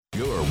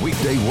Your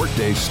weekday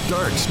workday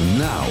starts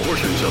now.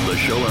 Portions of the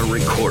show are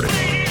recorded.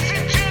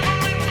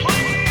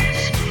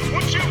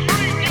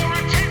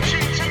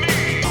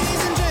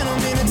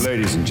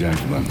 Ladies and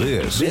gentlemen,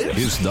 This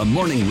is the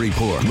Morning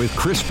Report with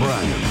Chris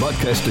Bryant,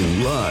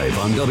 broadcasting live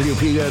on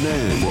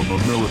WPNN from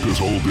America's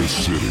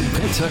oldest city,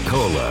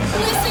 Pensacola.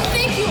 Listen,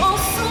 thank you all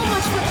so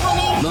much for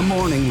coming. The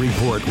Morning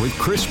Report with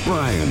Chris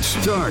Bryant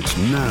starts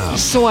now.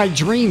 So I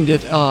dreamed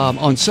it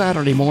on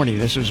Saturday morning.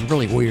 This was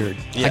really weird.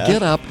 Yeah. I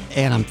get up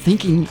and I'm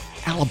thinking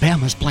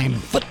Alabama's playing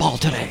football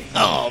today.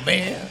 Oh,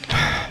 man.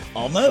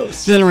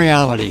 Almost. Then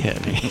reality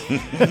hit me.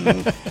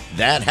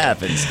 That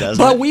happens,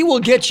 doesn't But it? we will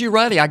get you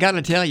ready. I got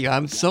to tell you,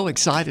 I'm so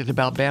excited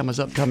about Bama's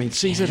upcoming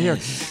season here.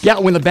 Yeah,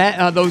 when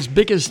those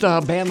biggest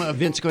Bama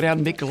events go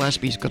down, Mick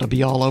Gillespie's going to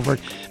be all over it.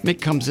 Mick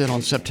comes in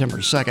on September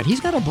 2nd. He's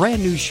got a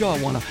brand new show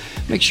I want to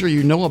make sure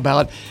you know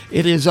about.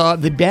 It is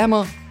the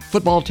Bama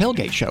Football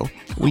Tailgate Show.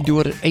 We do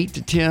it at 8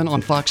 to 10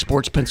 on Fox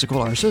Sports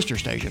Pensacola, our sister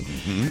station.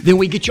 Then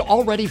we get you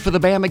all ready for the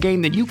Bama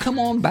game. Then you come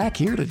on back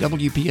here to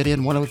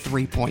WPNN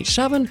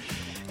 103.7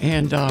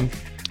 and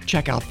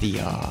check out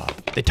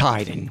the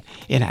Tide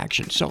in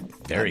action. So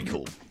Very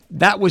cool.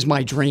 that was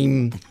my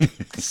dream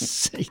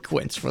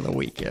sequence for the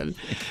weekend.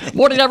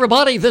 Morning,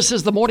 everybody. This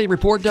is the Morning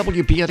Report,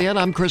 WPNN.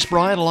 I'm Chris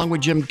Bryant along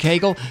with Jim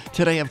Cagle.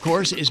 Today, of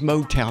course, is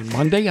Motown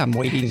Monday. I'm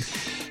waiting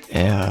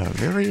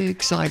very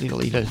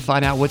excitedly to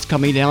find out what's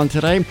coming down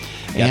today.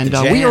 And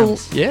we are,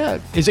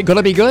 is it going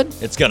to be good?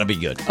 It's going to be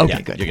good. Okay,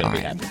 Yeah, good. You're going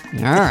to be All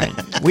right. happy.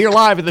 All right. We are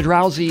live at the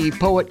Drowsy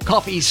Poet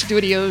Coffee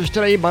Studios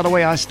today. By the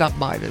way, I stopped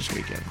by this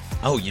weekend.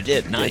 Oh, you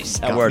did? Nice.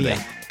 How Got were me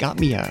they? Got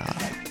me a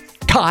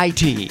chai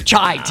tea,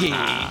 CHAIT.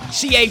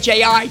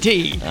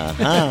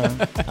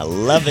 I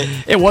love it.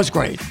 It was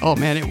great. Oh,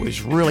 man, it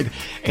was really good.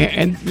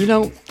 And you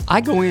know,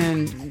 I go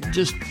in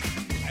just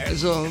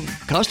as a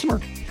customer.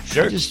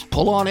 Sure. I just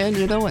pull on in,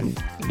 and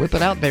whip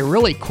it out. They're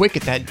really quick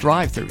at that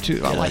drive-through,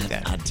 too. I like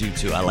that. I do,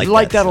 too. I I like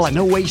like that a lot.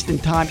 system. No wasting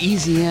time.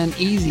 Easy in,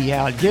 easy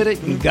out. Get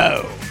it and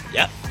go.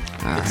 Yep. All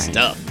Good right.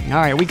 stuff. All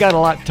right, we got a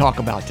lot to talk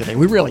about today.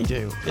 We really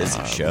do.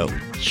 Busy show.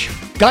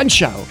 Gun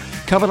show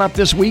coming up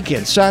this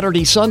weekend,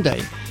 Saturday,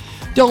 Sunday.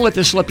 Don't let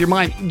this slip your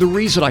mind. The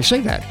reason I say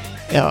that,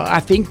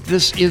 I think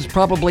this is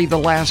probably the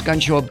last gun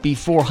show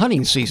before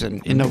hunting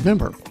season in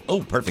November.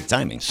 Oh, perfect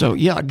timing. So,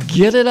 yeah,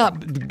 get it up.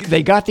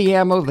 They got the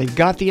ammo. They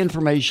got the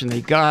information.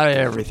 They got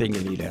everything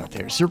you need out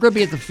there. So we're going to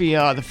be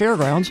at the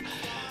fairgrounds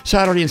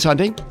Saturday and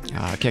Sunday,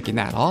 kicking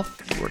that off.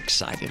 We're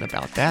excited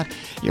about that.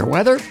 Your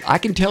weather, I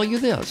can tell you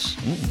this.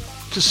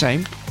 It's the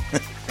same.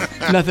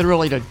 Nothing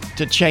really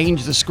to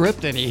change the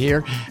script any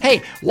here.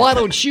 Hey, why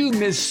don't you,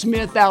 Miss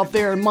Smith, out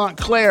there in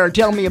Montclair,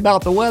 tell me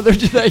about the weather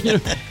today?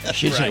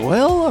 She'd say,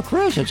 well,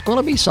 Chris, it's going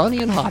to be sunny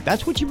and hot.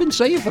 That's what you've been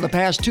saying for the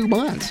past 2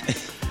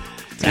 months.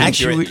 And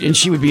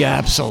she would be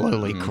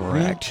absolutely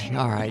correct.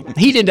 All right.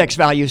 Heat index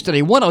values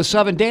today,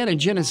 107. Dan and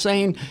Jen is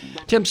saying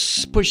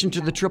temps pushing to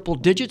the triple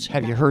digits.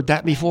 Have you heard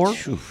that before?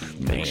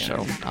 Think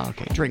so.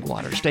 Okay. Drink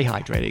water. Stay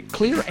hydrated.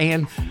 Clear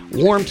and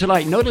warm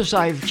tonight. Notice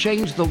I've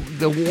changed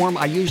the warm.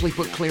 I usually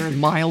put clear and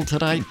mild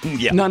tonight.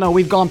 Yeah. No,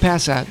 we've gone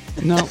past that.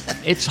 No,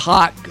 it's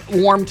hot,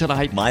 warm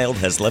tonight. Mild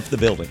has left the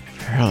building.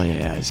 Really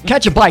is.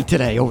 Catch a bite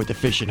today over at the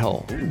fishing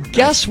hole.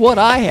 Guess what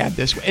I had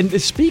this week?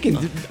 And speaking,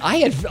 I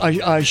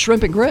had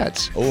shrimp and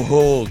grits.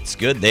 Oh, it's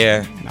good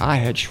there. I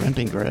had shrimp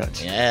and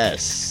grits.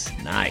 Yes.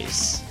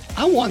 Nice.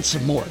 I want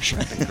some more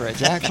shrimp and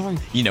grits, actually.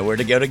 You know where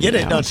to go to get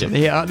it, don't you?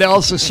 Yeah, they're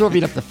also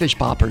serving up the fish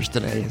poppers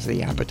today as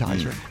the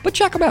appetizer. But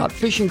check them out,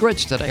 Fish and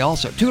Grits today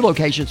also. 2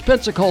 locations,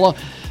 Pensacola,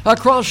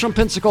 across from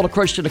Pensacola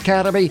Christian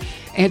Academy,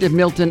 and in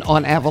Milton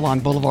on Avalon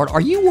Boulevard. Are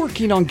you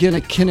working on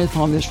getting Kenneth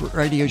on this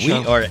radio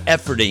show? We are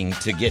efforting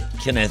to get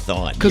Kenneth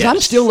on. Because yes.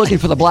 I'm still looking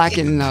for the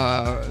blackened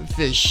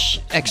fish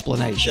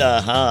explanation.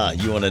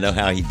 You want to know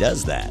how he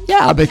does that?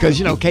 Yeah,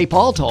 because, K.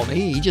 Paul told me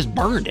he just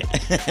burned it.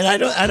 And I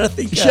don't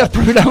think Chef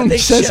Prudhomme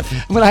says,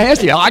 when I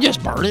asked him, I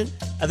just burned it.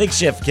 I think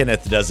Chef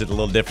Kenneth does it a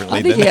little differently.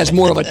 I think than he has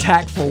more of a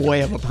tactful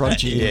way of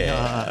approaching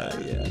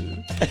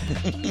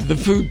the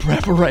food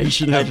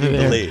preparation over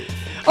there. Believe.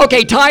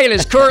 Okay, tide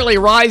is currently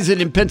rising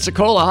in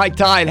Pensacola. High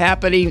tide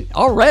happening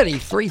already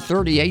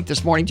 3:38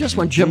 this morning, just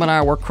when Jim and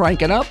I were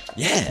cranking up.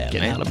 Yeah,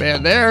 Getting man. out of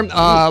bed there.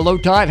 Low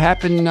tide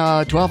happened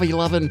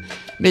 12:11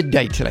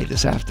 midday today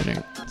this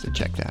afternoon. So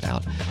check that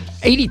out.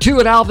 82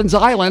 at Alvin's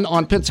Island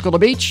on Pensacola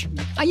Beach.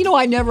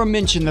 I never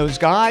mention those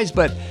guys,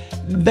 but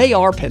they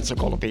are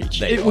Pensacola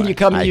Beach. When you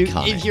come,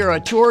 if you're a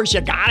tourist,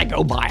 you gotta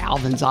go by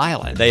Alvin's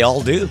Island. They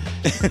all do.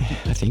 I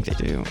think they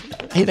do.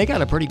 Hey, they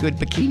got a pretty good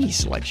bikini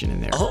selection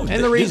in there. Oh,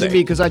 and the reason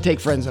because I take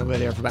friends over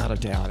there from out of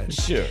town. And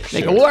Sure,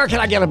 They sure. go, where can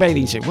I get a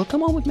bathing suit? Well,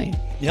 come on with me.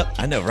 Yep,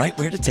 I know right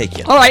where to take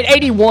you. All right,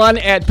 81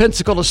 at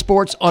Pensacola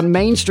Sports on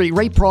Main Street.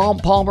 Ray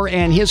Palmer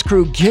and his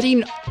crew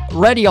getting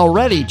ready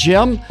already,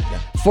 Jim,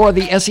 for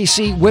the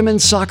SEC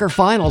Women's Soccer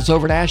Finals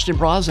over at Ashton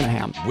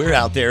Brosnahan. We're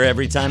out there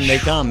every time they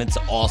come. It's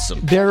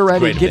awesome. They're ready,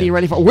 Great getting event.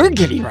 ready for. We're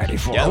getting ready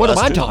for. Yeah, what am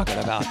us I too. talking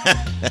about?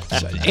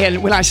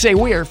 And when I say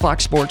we're,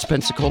 Fox Sports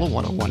Pensacola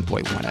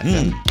 101.1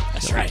 FM.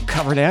 That's right.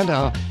 Covered and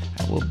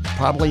we'll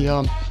probably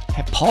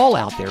have Paul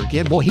out there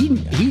again. Boy,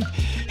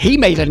 he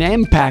made an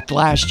impact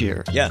last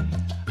year. Yeah.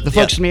 The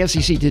folks from the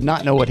SEC did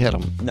not know what hit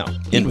him. No.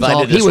 He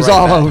was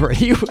all over.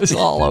 He was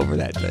all over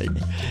that thing.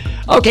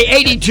 Okay,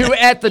 82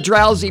 at the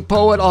Drowsy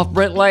Poet off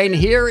Brent Lane.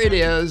 Here it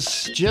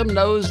is. Jim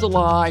knows the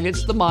line.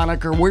 It's the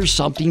moniker. Where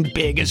something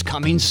big is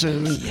coming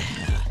soon. Yeah.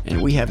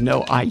 And we have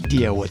no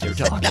idea what they're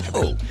talking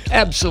about.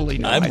 Absolutely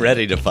no idea. I'm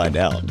ready to find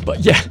out.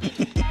 But yeah,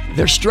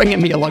 they're stringing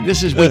me along.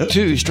 This is week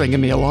 2 stringing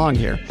me along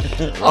here.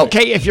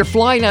 Okay, if you're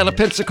flying out of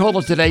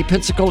Pensacola today,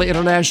 Pensacola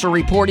International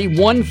reporting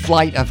one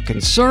flight of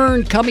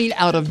concern coming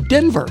out of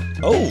Denver.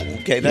 Oh,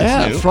 okay,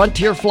 that's new.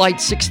 Frontier Flight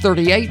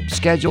 638,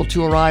 scheduled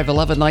to arrive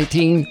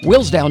 11:19.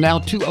 Wheels down now,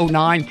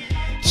 2:09.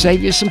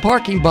 Save you some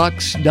parking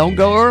bucks. Don't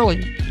go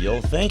early.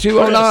 You'll think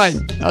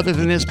 2:09. Other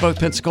than this, both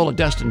Pensacola,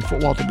 Destin,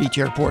 Fort Walton Beach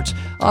airports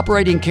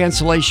operating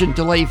cancellation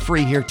delay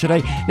free here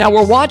today. Now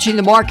we're watching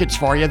the markets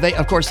for you. They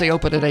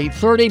open at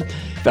 8:30.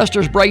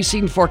 Investors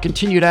bracing for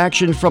continued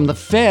action from the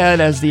Fed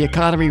as the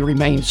economy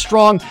remains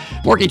strong.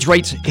 Mortgage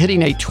rates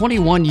hitting a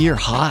 21-year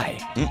high.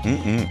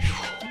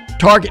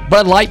 Target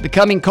Bud Light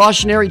becoming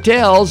cautionary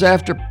tales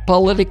after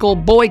political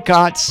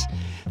boycotts.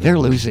 They're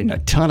losing a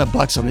ton of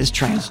bucks on this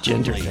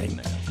transgender thing.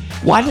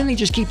 Why didn't they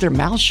just keep their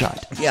mouth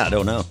shut? Yeah, I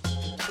don't know.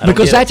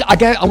 Because I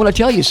want to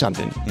tell you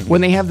something. When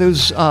they have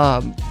those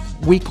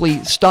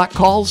weekly stock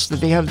calls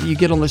that you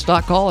get on the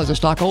stock call as a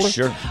stockholder,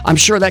 sure. I'm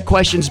sure that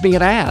question's being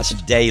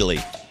asked. Daily.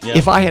 Yeah.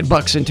 If I had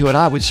bucks into it,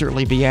 I would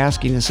certainly be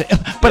asking and say,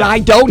 but I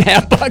don't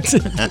have bucks.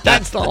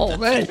 That's the whole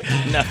thing.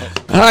 No.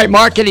 All right,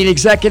 marketing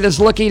executives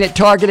looking at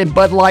Target and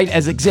Bud Light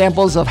as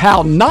examples of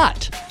how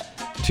not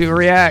to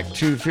react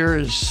to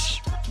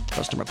fierce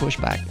customer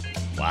pushback.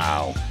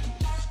 Wow.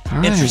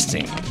 Right.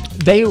 Interesting.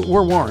 They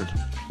were warned.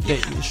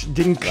 They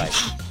didn't. Right.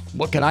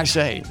 What can I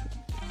say?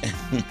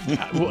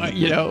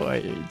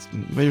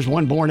 There's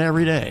one born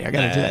every day. I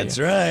got to tell you. That's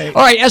right.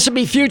 All right,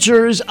 S&P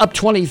futures up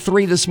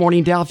 23 this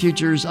morning. Dow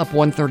futures up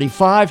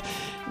 135.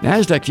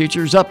 NASDAQ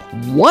futures up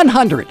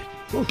 100.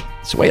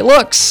 That's the way it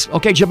looks.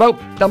 Okay, Jabot,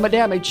 done my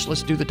damage.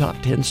 Let's do the top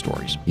 10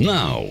 stories.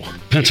 Now,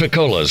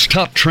 Pensacola's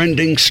top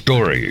trending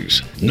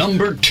stories.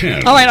 Number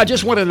 10. All right, I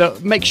just wanted to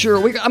make sure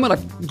I'm gonna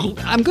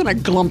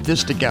glump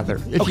this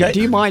together. Okay.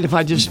 Do you mind if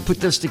I just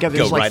put this together?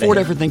 Go There's like right 4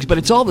 ahead. different things, but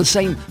it's all the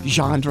same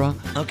genre.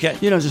 Okay.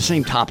 It's the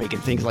same topic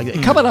and things like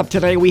that. Coming up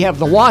today, we have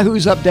the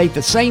Wahoos update,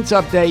 the Saints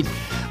update,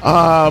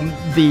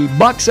 the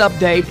Bucks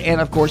update,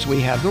 and of course we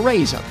have the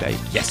Rays update.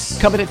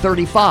 Yes. Coming at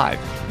 35.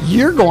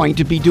 You're going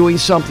to be doing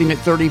something at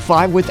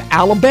 35 with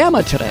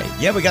Alabama today.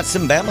 Yeah, we got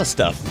some Bama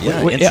stuff.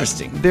 Yeah,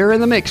 interesting. They're in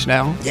the mix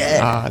now.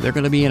 Yeah. They're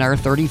going to be in our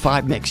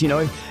 35 mix.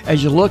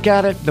 As you look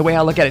at it, the way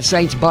I look at it,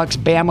 Saints, Bucks,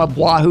 Bama,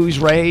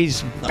 Wahoos,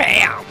 Rays,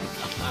 bam!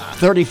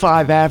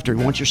 35 after. You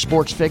want your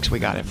sports fix? We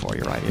got it for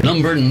you right here.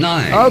 Number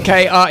 9.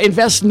 Okay,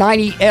 Invest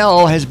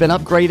 90L has been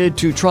upgraded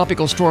to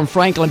Tropical Storm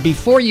Franklin.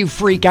 Before you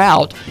freak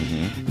out,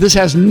 this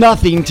has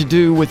nothing to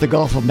do with the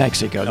Gulf of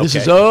Mexico. This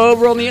is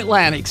over on the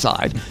Atlantic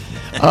side.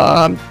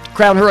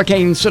 Crown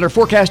Hurricane Center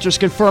forecasters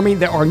confirming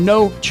there are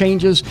no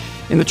changes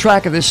in the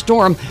track of this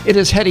storm. It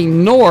is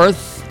heading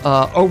north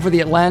over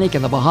the Atlantic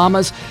and the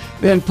Bahamas,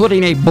 then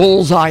putting a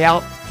bullseye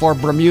out for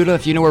Bermuda.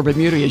 If you know where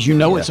Bermuda is,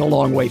 it's a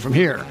long way from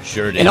here.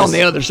 Sure it and is. on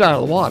the other side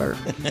of the water.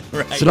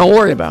 Right. So don't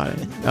worry about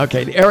it.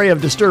 Okay, the area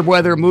of disturbed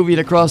weather moving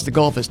across the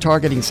Gulf is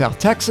targeting South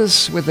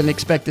Texas with an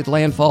expected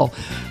landfall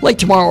late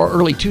tomorrow or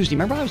early Tuesday.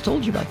 Remember, I was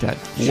told you about that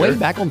way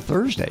back on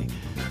Thursday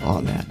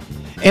on that.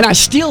 And I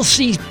still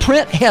see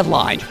print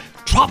headlines,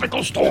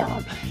 tropical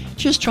storm,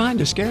 just trying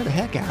to scare the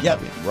heck out of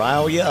Yep, you.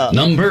 rile you up.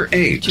 Number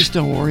 8. Just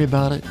don't worry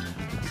about it.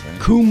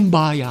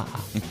 Kumbaya.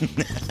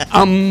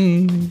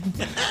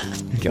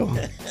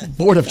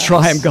 Board of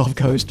Triumph Gulf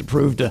Coast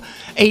approved a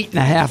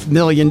 $8.5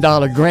 million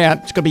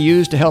grant. It's going to be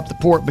used to help the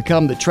port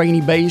become the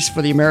training base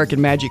for the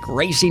American Magic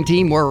racing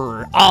team.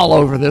 We're all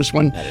over this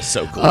one. That is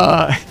so cool.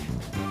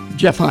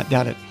 Jeff Hunt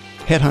down at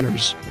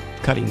Headhunters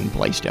Cutting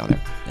Place down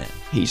there. Yeah.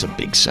 He's a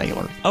big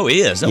sailor. Oh,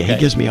 he is? Okay. Yeah, he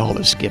gives me all the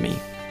skimmy.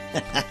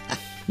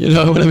 You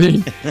know what I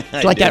mean?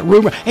 It's like that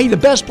rumor. Hey, the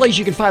best place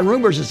you can find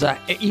rumors is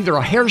either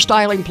a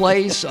hairstyling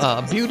place,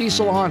 a beauty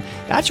salon.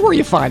 That's where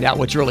you find out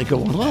what's really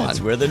going on.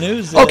 That's where the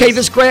news is. Okay,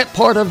 this grant,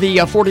 part of the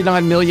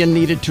 $49 million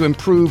needed to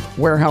improve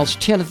Warehouse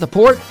 10 at the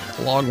port,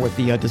 along with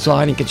the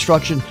design and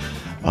construction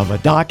of a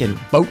dock and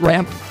boat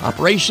ramp.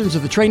 Operations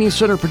of the training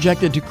center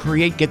projected to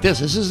create, get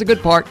this is the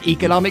good part,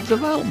 economic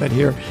development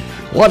here.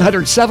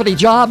 170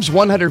 jobs,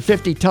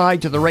 150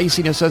 tied to the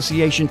Racing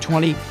Association,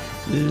 20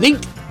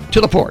 linked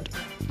to the port.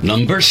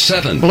 Number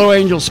 7. Blue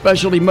Angel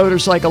specialty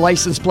motorcycle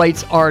license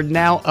plates are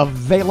now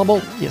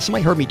available. Yeah,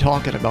 somebody heard me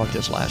talking about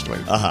this last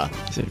week. I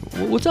said,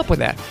 what's up with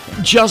that?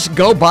 Just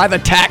go by the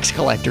tax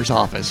collector's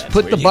office.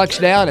 Put the bucks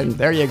down, and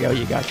there you go.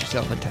 You got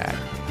yourself a tag.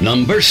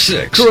 Number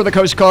 6. Crew of the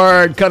Coast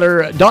Guard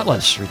cutter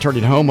Dauntless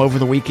returning home over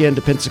the weekend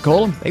to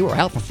Pensacola. They were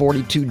out for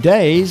 42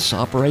 days,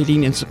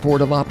 operating in support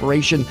of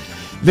Operation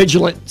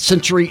Vigilant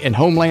Century and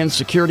Homeland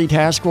Security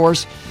Task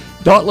Force.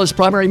 Dauntless'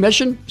 primary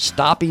mission,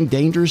 stopping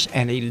dangerous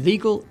and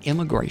illegal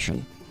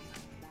immigration.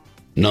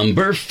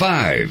 Number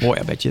 5. Boy,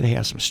 I bet you they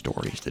have some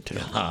stories to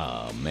tell.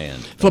 Oh, man.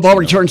 Football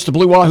returns to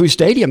Blue Wahoo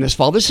Stadium this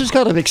fall. This is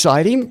kind of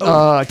exciting.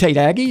 Tate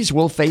Aggies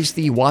will face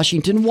the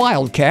Washington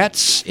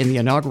Wildcats in the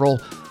inaugural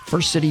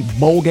First City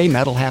Bowl game.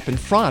 That'll happen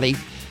Friday,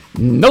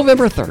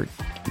 November 3rd.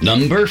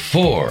 Number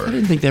 4. I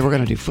didn't think they were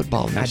going to do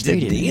football in that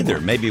stadium. I didn't either.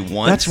 Anymore. Maybe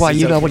once. That's why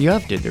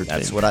UWF did their thing.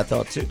 That's what I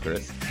thought too,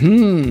 Chris.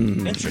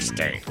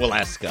 Interesting. We'll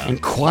ask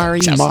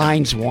Inquiring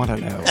minds want to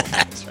know.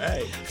 That's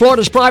right.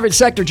 Florida's private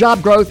sector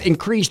job growth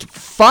increased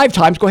 5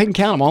 times. Go ahead and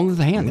count them all with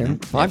the hand there.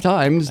 5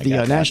 times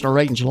the national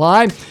rate in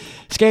July.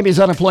 Scambia's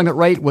unemployment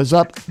rate was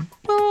up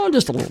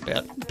just a little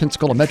bit.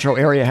 Pensacola metro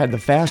area had the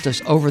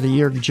fastest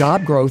over-the-year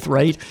job growth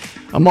rate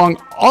among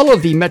all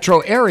of the metro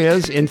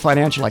areas in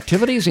financial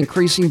activities,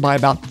 increasing by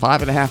about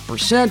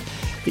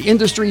 5.5%. The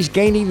industries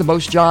gaining the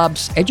most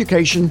jobs: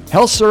 education,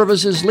 health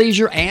services,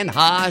 leisure, and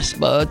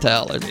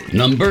hospitality.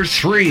 Number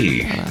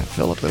 3.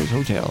 Fill up those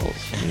hotels.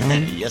 You know?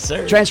 Yes,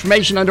 sir.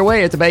 Transformation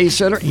underway at the Bay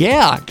Center.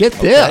 Yeah, get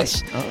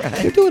this. All right.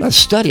 They're doing a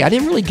study. I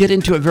didn't really get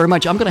into it very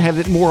much. I'm going to have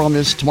it more on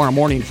this tomorrow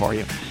morning for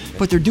you.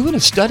 But they're doing a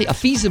study, a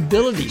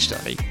feasibility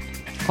study,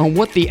 on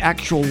what the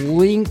actual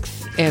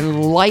length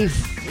and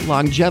life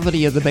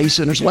longevity of the Bay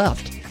Center's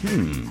left.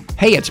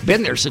 Hey, it's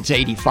been there since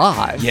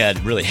 '85. Yeah,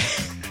 it really.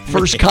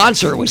 First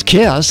concert was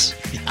Kiss.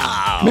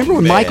 Oh, Remember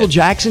when man. Michael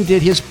Jackson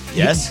did his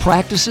Yes.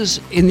 practices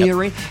in the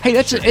arena? Hey,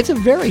 it's a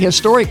very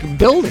historic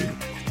building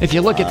if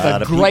you look at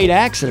the great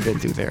acts that have been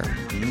through there.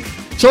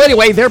 So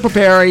anyway, they're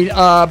preparing.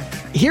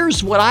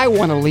 Here's what I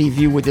want to leave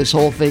you with this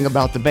whole thing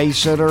about the Bay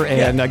Center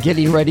and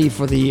getting ready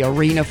for the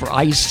arena for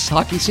ice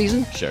hockey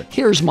season. Sure.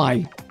 Here's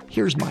my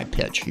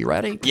pitch. You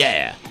ready?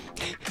 Yeah.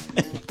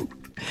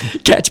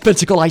 Catch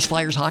Pensacola Ice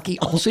Flyers hockey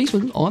all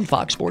season on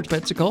Fox Sports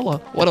Pensacola,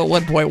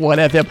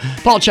 101.1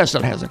 FM. Paul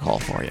Chestnut has a call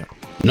for you.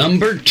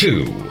 Number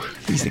 2.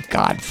 He's the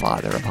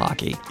godfather of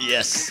hockey.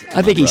 Yes.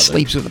 I think he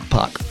sleeps with a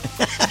puck.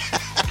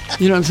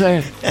 You know what I'm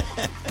saying?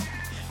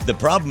 The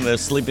problem with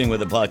sleeping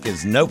with a puck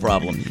is no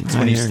problem. It's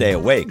when you stay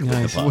awake with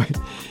the puck.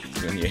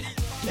 When you-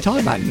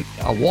 Talking about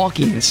a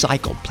walking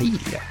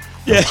encyclopedia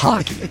of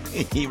hockey.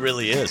 He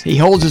really is. He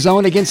holds his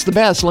own against the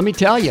best, let me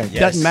tell you. Yes.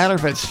 Doesn't matter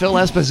if it's Phil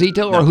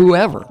Esposito or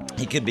whoever.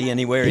 He could be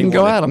anywhere. You can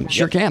go at him.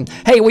 Sure can.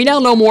 Hey, we now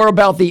know more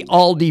about the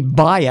Aldi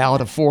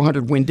buyout of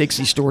 400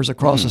 Winn-Dixie stores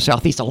across the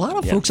Southeast. A lot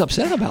of folks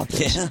upset about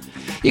this. Yeah.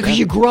 Because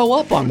you grow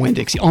up on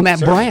Winn-Dixie, on that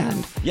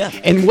brand. Yeah.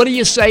 And what do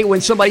you say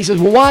when somebody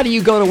says, well, why do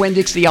you go to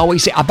Winn-Dixie? You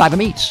always say, I buy the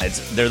meats.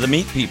 They're the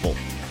meat people.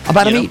 I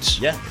buy the You know?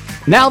 meats. Yeah.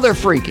 Now they're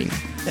freaking.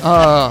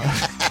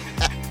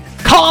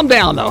 Calm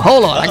down, though.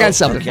 Hold on. I got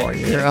something for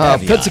you.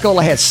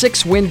 Pensacola has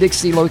 6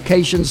 Winn-Dixie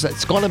locations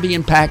that's going to be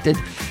impacted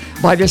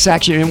by this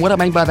action. And what I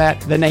mean by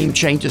that, the name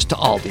changes to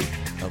Aldi.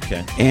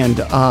 Okay. And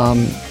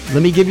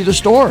let me give you the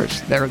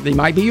stores. They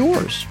might be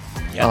yours.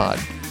 Yeah.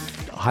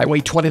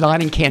 Highway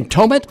 29 in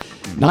Cantonment,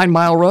 9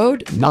 Mile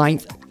Road,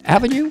 9th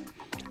Avenue,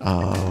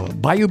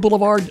 Bayou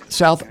Boulevard,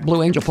 South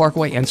Blue Angel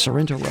Parkway, and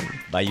Sorrento Road.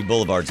 Bayou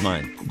Boulevard's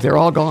mine. They're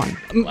all gone.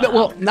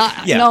 Well,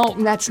 no,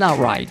 that's not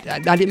right.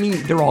 I didn't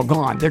mean they're all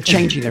gone. They're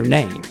changing their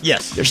name.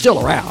 Yes. They're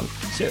still around.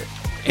 Sure.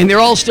 And they're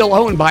all still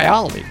owned by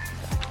Aldi.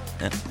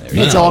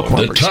 It's all Now,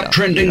 corporate the top stuff,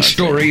 trending you know.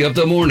 story of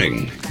the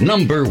morning.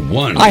 Number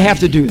 1. I have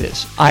to do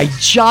this. I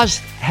just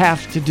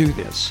have to do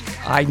this.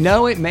 I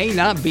know it may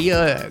not be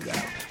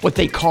what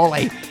they call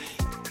a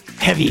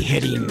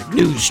heavy-hitting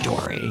news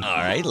story, All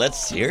right,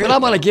 let's hear it. but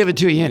I'm going to give it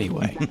to you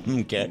anyway.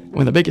 Okay.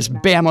 One of the biggest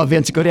Bama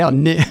events go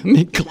down,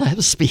 Mick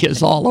Gillespie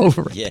is all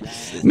over it.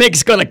 Yes.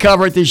 Mick's going to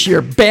cover it this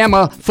year.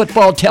 Bama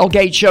football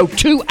tailgate show,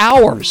 2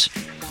 hours.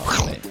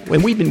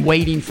 When we've been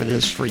waiting for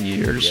this for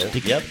years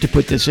to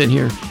put this in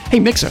here. Hey,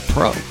 Mick's a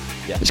pro.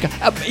 Yeah. This guy,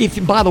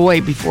 by the way,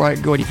 before I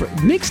go any further,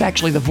 Mick's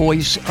actually the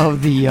voice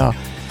of the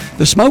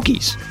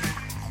Smokies.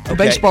 The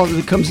baseball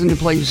that comes in and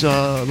plays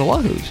the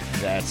Wahoos.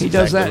 He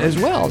does that as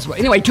well. So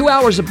anyway, 2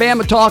 hours of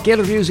Bama talk,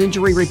 interviews,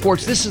 injury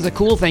reports. This is a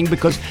cool thing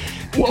because,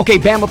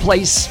 Bama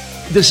plays.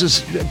 This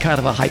is kind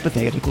of a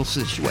hypothetical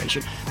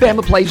situation.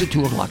 Bama plays at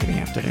 2 o'clock in the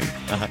afternoon.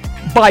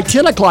 By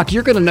 10 o'clock,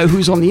 you're going to know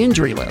who's on the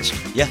injury list.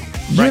 Yeah.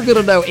 You're going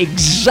to know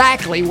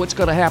exactly what's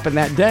going to happen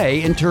that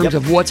day in terms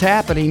of what's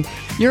happening.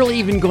 You're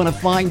even going to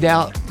find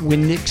out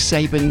when Nick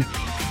Saban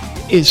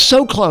is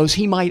so close,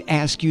 he might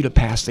ask you to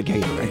pass the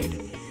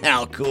Gatorade.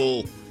 How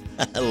cool.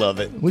 I love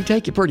it. We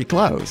take you pretty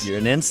close. You're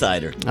an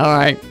insider. All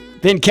right.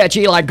 Then catch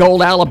Eli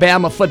Gold,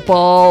 Alabama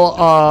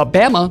football.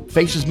 Bama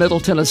faces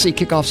Middle Tennessee,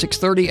 kickoff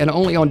 6:30, and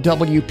only on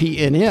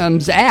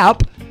WPNM's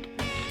app.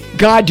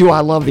 God, do I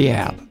love the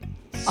app.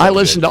 I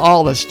listen to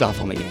all this stuff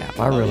on the app.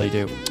 I really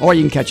do. Or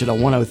you can catch it on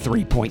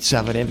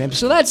 103.7 FM.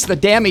 So that's the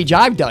damage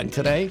I've done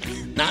today.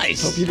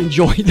 Nice. Hope you've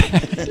enjoyed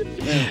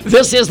that.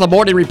 This is the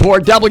Morning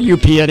Report,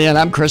 WPNN.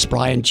 I'm Chris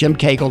Bryan, Jim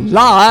Cagle,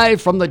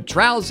 live from the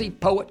Drowsy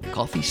Poet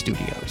Coffee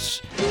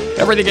Studios.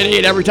 Everything you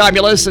need every time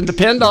you listen.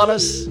 Depend on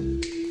us.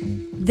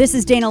 This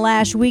is Dana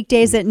Lash,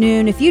 weekdays at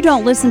noon. If you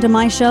don't listen to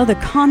my show, the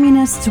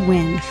communists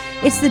win.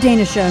 It's the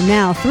Dana Show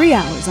now, 3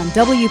 hours on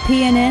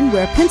WPNN,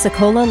 where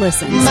Pensacola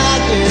listens.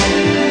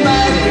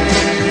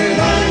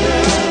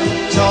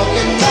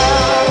 Talking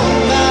about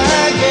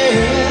my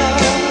girl.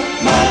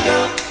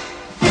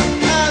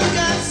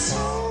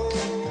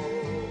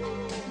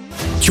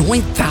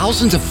 Join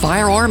thousands of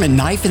firearm and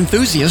knife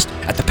enthusiasts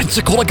at the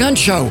Pensacola Gun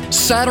Show,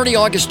 Saturday,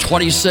 August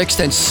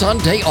 26th and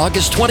Sunday,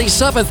 August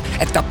 27th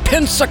at the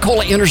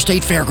Pensacola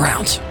Interstate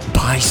Fairgrounds.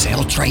 Buy,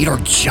 sell, trade, or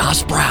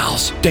just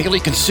browse.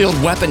 Daily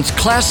concealed weapons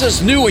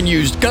classes, new and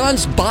used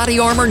guns, body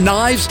armor,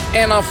 knives,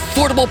 and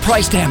affordable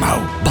priced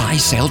ammo. Buy,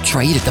 sell,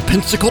 trade at the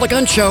Pensacola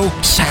Gun Show,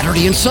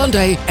 Saturday and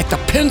Sunday at the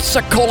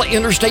Pensacola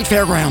Interstate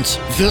Fairgrounds.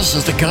 This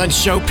is the gun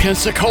show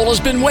Pensacola's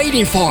been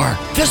waiting for.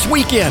 This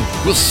weekend,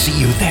 we'll see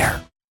you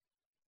there.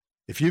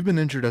 If you've been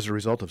injured as a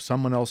result of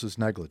someone else's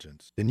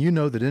negligence, then you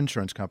know that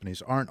insurance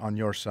companies aren't on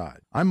your side.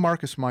 I'm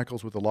Marcus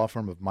Michaels with the law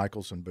firm of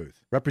Michaels &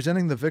 Booth.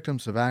 Representing the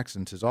victims of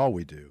accidents is all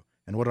we do,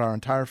 and what our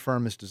entire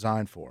firm is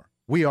designed for.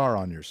 We are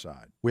on your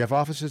side. We have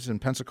offices in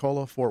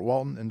Pensacola, Fort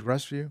Walton, and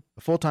Crestview,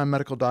 a full-time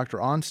medical doctor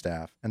on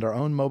staff, and our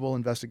own mobile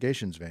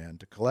investigations van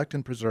to collect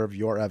and preserve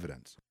your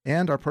evidence.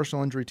 And our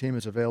personal injury team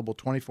is available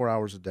 24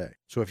 hours a day.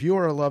 So if you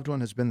or a loved one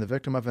has been the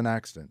victim of an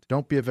accident,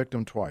 don't be a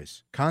victim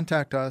twice.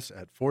 Contact us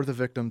at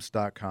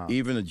forthevictims.com.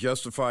 Even a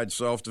justified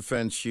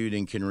self-defense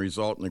shooting can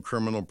result in a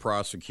criminal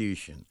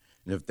prosecution.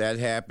 And if that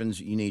happens,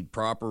 you need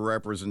proper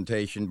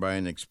representation by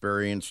an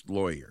experienced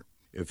lawyer.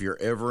 If you're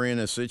ever in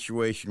a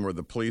situation where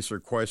the police are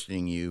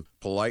questioning you,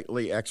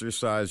 politely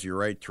exercise your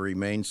right to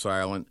remain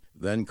silent,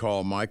 then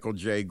call Michael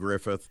J.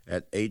 Griffith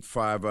at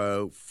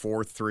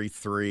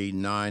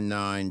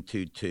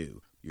 850-433-9922.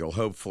 You'll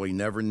hopefully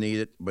never need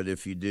it, but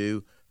if you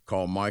do,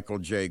 call Michael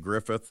J.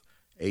 Griffith,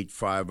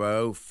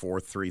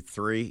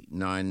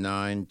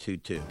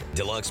 850-433-9922.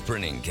 Deluxe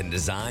Printing can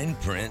design,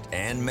 print,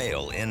 and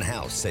mail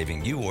in-house,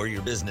 saving you or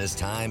your business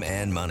time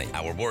and money.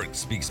 Our work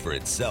speaks for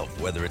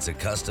itself, whether it's a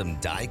custom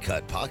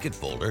die-cut pocket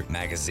folder,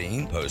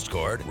 magazine,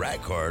 postcard,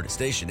 rack card,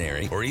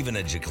 stationery, or even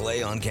a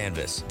giclée on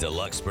canvas.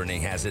 Deluxe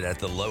Printing has it at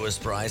the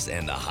lowest price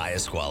and the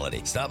highest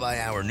quality. Stop by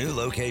our new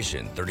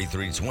location,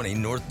 3320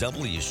 North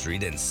W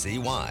Street, and see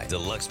why.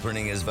 Deluxe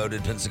Printing is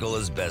voted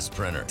Pensacola's best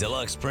printer.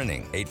 Deluxe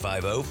Printing,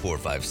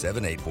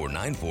 850-457-8494,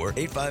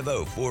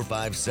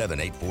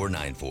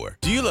 850-457-8494.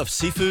 Do you love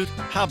seafood?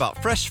 How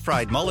about fresh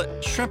fried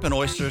mullet, shrimp and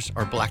oysters,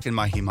 or blackened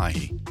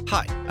mahi-mahi?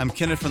 Hi, I'm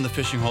Kenneth from the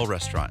Fishing Hole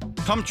Restaurant.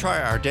 Come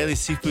try our daily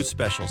seafood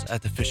specials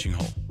at the Fishing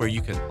Hole, where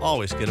you can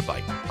always get a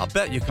bite. I'll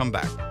bet you come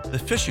back. The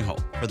Fishing Hole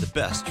for the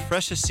best,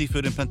 freshest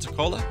seafood in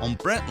Pensacola on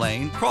Brent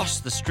Lane,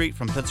 across the street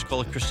from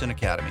Pensacola Christian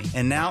Academy,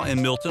 and now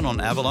in Milton on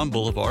Avalon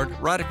Boulevard,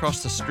 right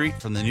across the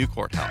street from the new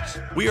courthouse.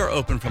 We are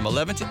open from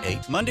 11 to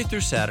 8, Monday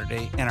through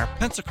Saturday, and our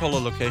Pensacola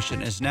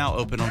location is now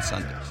open on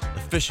Sundays.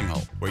 The Fishing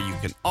Hole, where you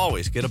can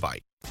always get a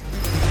bite.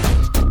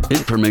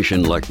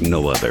 Information like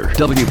no other.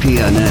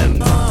 WPNN.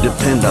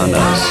 Depend on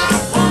us.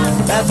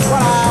 That's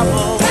what I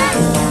want.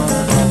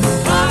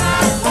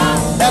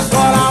 That's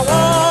what I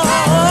want.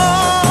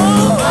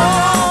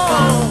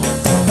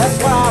 That's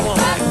what I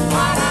want.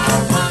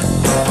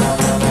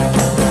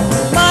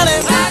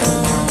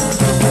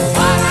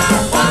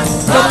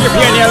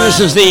 WPNN, this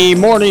is the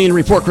Morning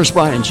Report. Chris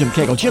Bryan and Jim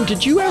Cagle. Jim,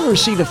 did you ever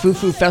see the Foo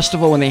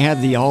Festival when they had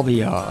all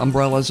the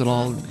umbrellas and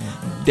all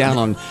down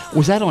on,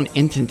 was that on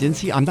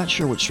Intendencia? I'm not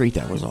sure what street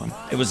that was on.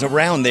 It was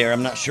around there.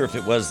 I'm not sure if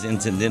it was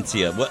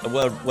Intendencia.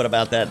 What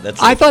about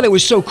that? I thought it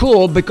was so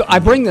cool. Because I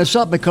bring this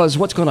up because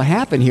what's going to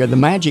happen here, the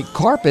Magic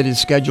Carpet is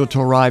scheduled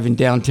to arrive in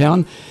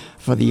downtown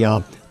for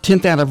the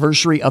 10th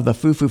anniversary of the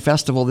Foo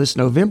Festival this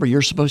November.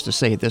 You're supposed to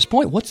say at this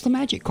point, what's the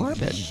Magic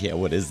Carpet? Yeah,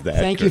 what is that?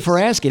 Thank Chris? you for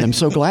asking. I'm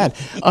so glad.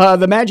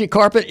 The Magic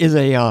Carpet is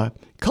a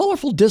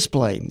colorful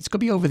display. It's going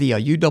to be over the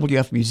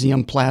UWF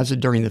Museum Plaza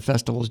during the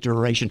festival's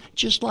duration,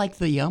 just like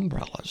the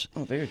umbrellas.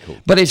 Oh, very cool.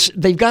 But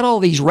they've got all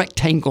these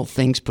rectangle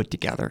things put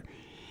together.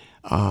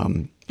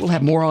 We'll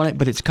have more on it,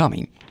 but it's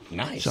coming.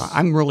 Nice. So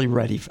I'm really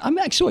ready. I'm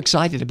so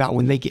excited about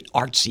when they get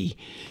artsy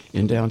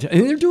in downtown.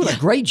 And they're doing a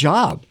great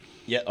job.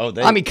 Yeah.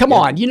 Come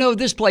on. You know,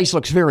 this place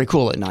looks very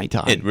cool at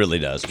nighttime. It really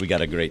does. We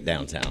got a great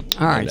downtown.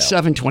 All right,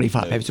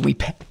 7:25. So we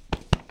pat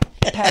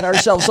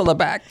ourselves on the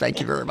back. Thank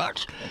you very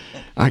much.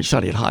 All right,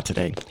 sunny and hot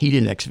today. Heat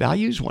index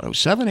values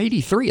 107,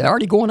 83. They're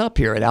already going up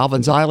here at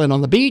Alvin's Island on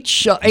the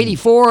beach.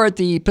 84 at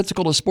the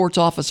Pensacola Sports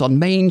Office on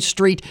Main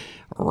Street.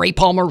 Ray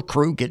Palmer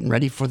crew getting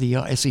ready for the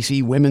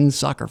SEC Women's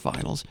Soccer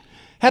Finals.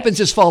 Happens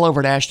this fall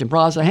over at Ashton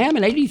Plaza.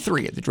 Hammond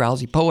 83 at the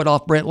Drowsy Poet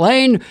off Brent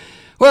Lane,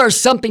 where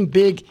something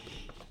big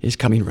is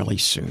coming really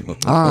soon.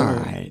 All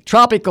right.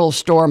 Tropical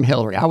Storm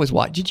Hillary.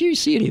 Did you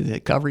see any of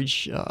the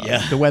coverage,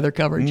 the weather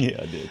coverage?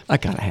 Yeah, I did. I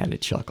kind of had to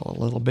chuckle a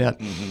little bit.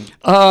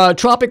 Mm-hmm.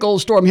 Tropical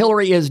Storm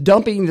Hillary is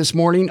dumping this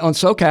morning on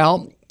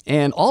SoCal,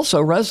 and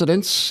also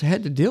residents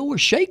had to deal with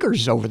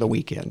shakers over the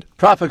weekend.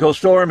 Tropical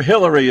Storm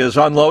Hillary is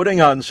unloading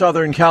on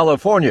Southern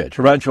California.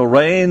 Torrential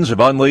rains have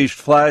unleashed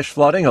flash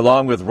flooding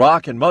along with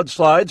rock and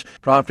mudslides,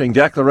 prompting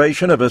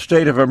declaration of a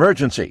state of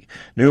emergency.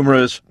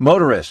 Numerous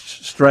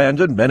motorists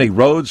stranded, many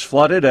roads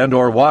flooded and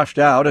or washed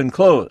out and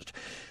closed.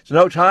 It's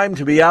no time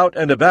to be out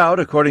and about,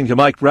 according to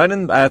Mike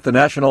Brennan at the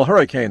National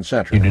Hurricane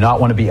Center. You do not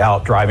want to be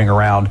out driving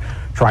around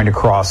trying to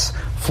cross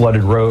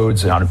flooded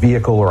roads on a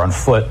vehicle or on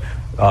foot.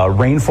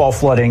 Rainfall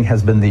flooding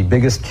has been the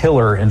biggest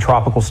killer in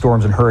tropical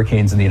storms and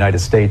hurricanes in the United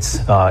States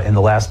in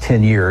the last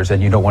 10 years,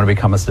 and you don't want to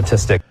become a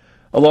statistic.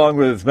 Along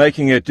with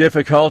making it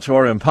difficult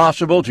or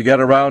impossible to get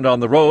around on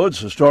the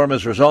roads, the storm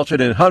has resulted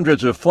in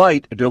hundreds of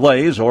flight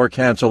delays or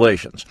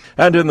cancellations.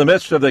 And in the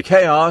midst of the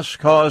chaos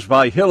caused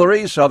by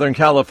Hillary, Southern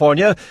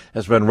California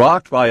has been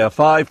rocked by a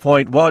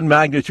 5.1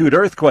 magnitude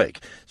earthquake.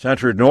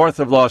 Centered north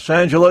of Los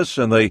Angeles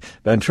in the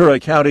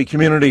Ventura County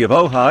community of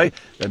Ojai,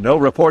 and no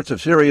reports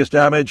of serious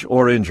damage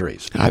or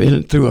injuries. I've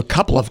been through a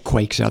couple of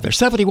quakes out there.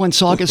 71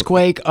 Saugus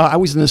quake. I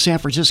was in the San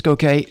Francisco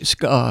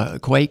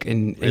quake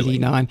in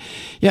 89.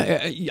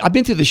 Yeah, I've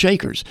been through the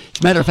shakers. As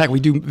a matter of fact, we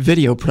do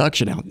video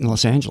production out in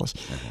Los Angeles.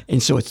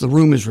 And so the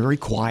room is very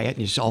quiet,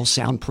 and it's all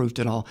soundproofed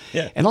and all.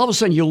 Yeah. And all of a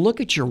sudden, you'll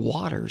look at your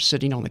water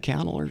sitting on the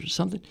counter or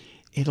something.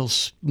 It'll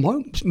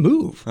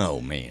move.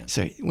 Oh, man.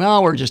 Say,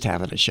 well, we're just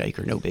having a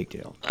shaker. No big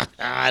deal.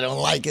 I don't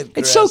like it,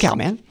 It's Chris. SoCal,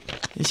 man.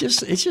 It's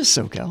just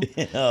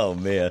SoCal. Oh,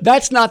 man.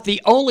 That's not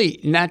the only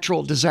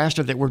natural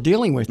disaster that we're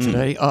dealing with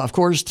today. Of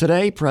course,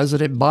 today,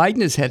 President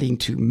Biden is heading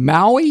to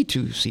Maui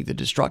to see the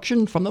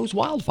destruction from those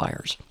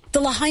wildfires. The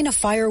Lahaina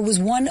fire was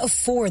one of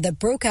 4 that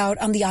broke out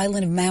on the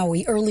island of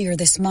Maui earlier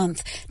this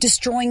month,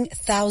 destroying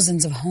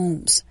thousands of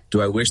homes.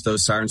 Do I wish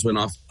those sirens went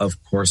off?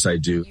 Of course I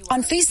do.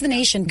 On Face the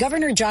Nation,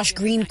 Governor Josh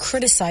Green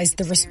criticized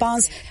the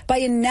response by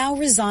a now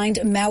resigned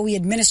Maui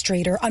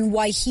administrator on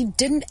why he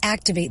didn't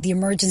activate the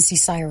emergency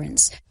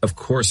sirens. Of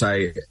course,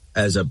 I,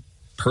 as a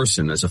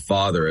person, as a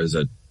father, as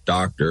a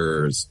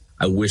doctor,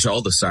 I wish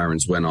all the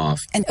sirens went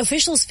off. And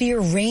officials fear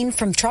rain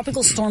from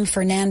Tropical Storm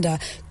Fernanda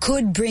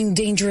could bring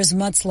dangerous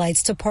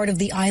mudslides to part of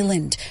the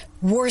island,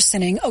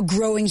 worsening a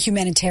growing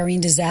humanitarian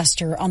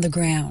disaster on the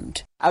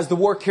ground. As the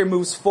work here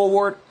moves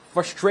forward,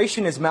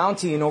 frustration is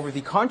mounting over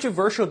the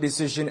controversial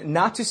decision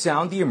not to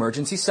sound the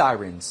emergency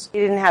sirens. We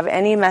didn't have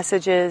any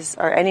messages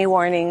or any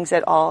warnings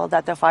at all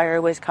that the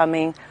fire was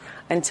coming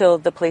until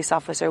the police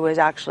officer was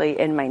actually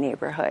in my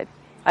neighborhood.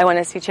 I want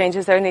to see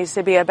changes. There needs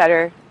to be a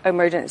better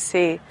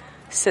emergency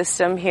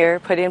system here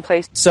put in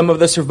place. Some of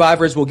the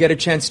survivors will get a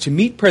chance to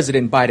meet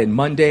President Biden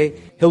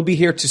Monday. He'll be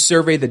here to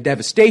survey the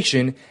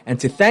devastation and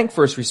to thank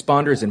first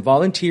responders and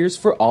volunteers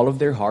for all of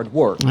their hard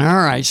work. All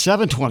right,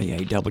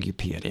 728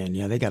 WPNN.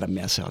 Yeah, they got a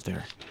mess out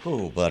there.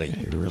 Oh, buddy.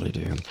 They really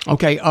do.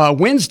 Okay,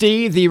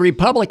 Wednesday, the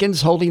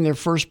Republicans holding their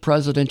first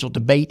presidential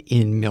debate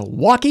in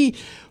Milwaukee.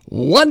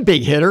 One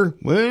big hitter,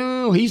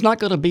 well, he's not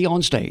going to be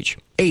on stage.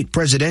 8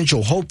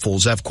 presidential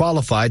hopefuls have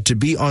qualified to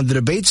be on the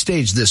debate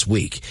stage this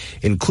week,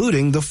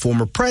 including the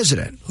former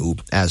president, who,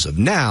 as of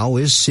now,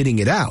 is sitting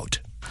it out.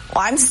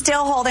 Well, I'm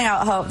still holding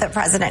out hope that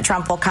President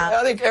Trump will come.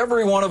 I think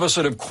every one of us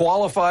that have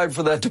qualified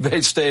for that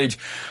debate stage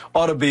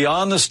ought to be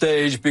on the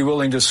stage, be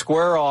willing to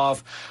square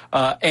off,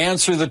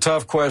 answer the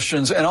tough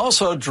questions, and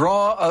also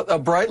draw a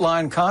bright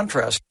line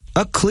contrast.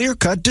 A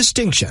clear-cut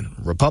distinction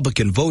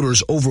Republican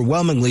voters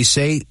overwhelmingly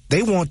say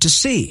they want to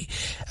see,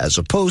 as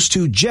opposed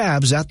to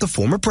jabs at the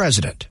former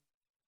president.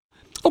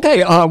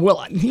 Okay,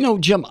 well,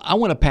 Jim, I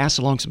want to pass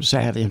along some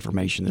sad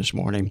information this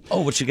morning.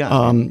 Oh, what you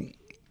got?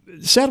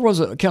 Santa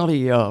Rosa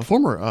County,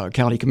 former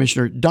county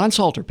commissioner Don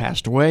Salter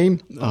passed away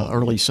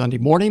early Sunday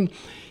morning.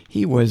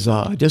 He was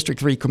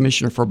District 3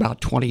 commissioner for about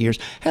 20 years.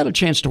 Had a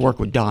chance to work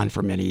with Don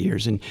for many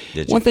years. And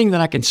one thing that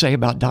I can say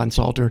about Don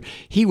Salter,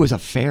 he was a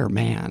fair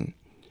man.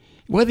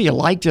 Whether you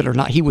liked it or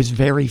not, he was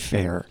very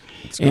fair.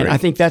 And I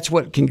think that's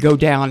what can go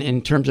down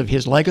in terms of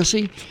his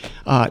legacy.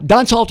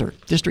 Don Salter,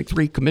 District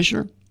 3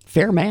 commissioner,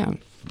 fair man.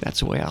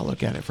 That's the way I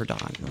look at it for Don.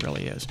 It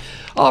really is.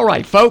 All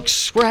right,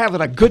 folks, we're having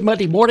a good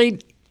Monday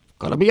morning.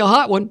 Going to be a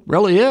hot one.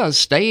 Really is.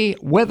 Stay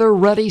weather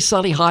ready,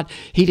 sunny hot.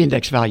 Heat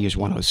index value is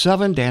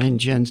 107. Dan and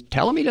Jen's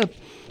telling me to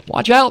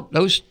watch out.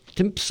 Those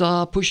temps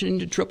pushing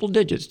into triple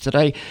digits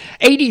today.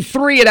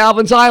 83 at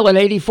Alvin's Island,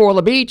 84 on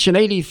the beach, and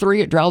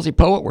 83 at Drowsy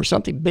Poet, where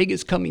something big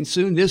is coming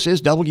soon. This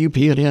is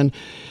WPNN,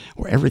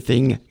 where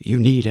everything you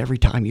need every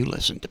time you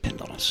listen.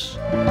 Depend on us.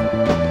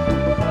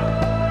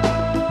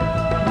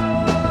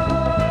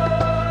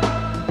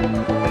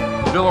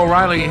 Bill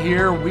O'Reilly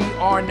here. We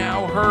are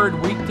now heard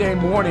weekday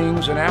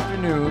mornings and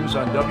afternoons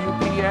on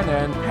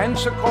WPNN,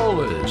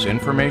 Pensacola's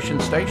information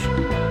station.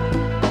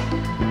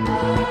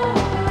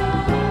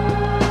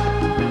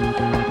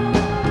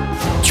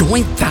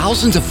 Join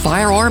thousands of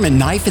firearm and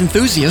knife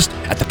enthusiasts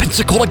at the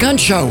Pensacola Gun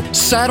Show,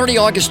 Saturday,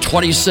 August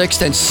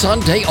 26th and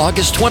Sunday,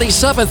 August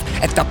 27th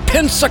at the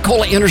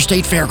Pensacola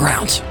Interstate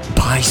Fairgrounds.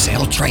 Buy,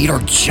 sell, trade, or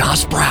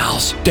just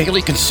browse.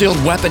 Daily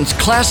concealed weapons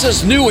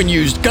classes, new and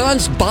used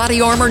guns, body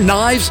armor,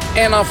 knives,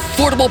 and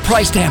affordable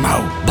priced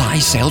ammo. Buy,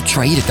 sell,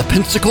 trade at the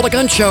Pensacola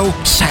Gun Show,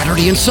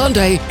 Saturday and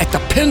Sunday at the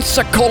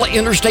Pensacola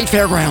Interstate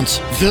Fairgrounds.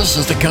 This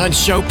is the gun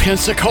show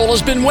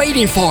Pensacola's been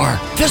waiting for.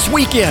 This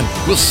weekend,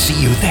 we'll see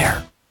you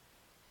there.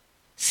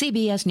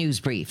 CBS News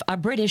Brief. A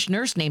British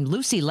nurse named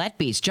Lucy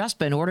Letby's just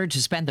been ordered to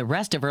spend the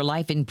rest of her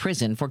life in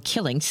prison for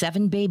killing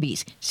 7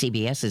 babies.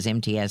 CBS's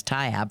MTS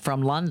Tyab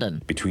from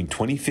London. Between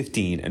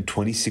 2015 and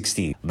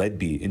 2016,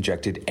 Letby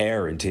injected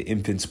air into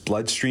infants'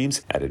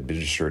 bloodstreams and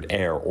administered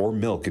air or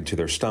milk into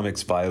their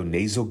stomachs via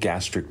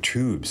nasogastric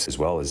tubes, as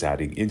well as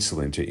adding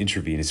insulin to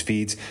intravenous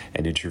feeds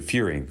and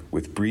interfering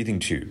with breathing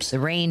tubes. The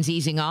rain's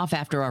easing off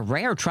after a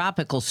rare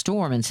tropical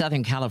storm in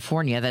Southern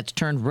California that's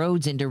turned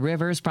roads into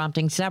rivers,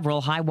 prompting several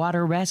high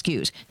water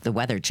rescues. The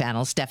Weather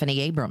Channel's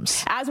Stephanie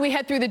Abrams. As we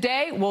head through the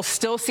day, we'll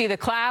still see the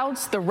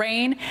clouds, the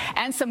rain,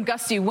 and some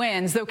gusty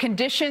winds, though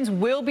conditions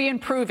will be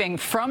improving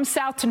from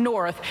south to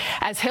north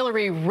as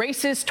Hillary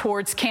races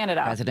towards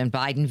Canada. President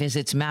Biden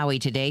visits Maui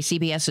today.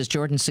 CBS's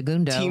Jordan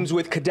Segundo. Teams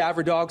with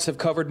cadaver dogs have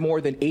covered more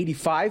than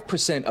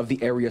 85% of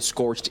the area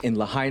scorched in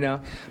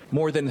Lahaina.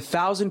 More than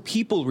 1,000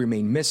 people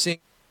remain missing.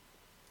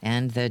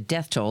 And the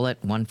death toll at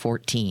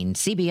 114.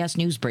 CBS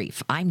News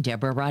Brief. I'm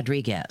Deborah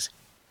Rodriguez.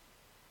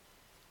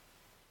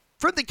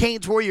 From the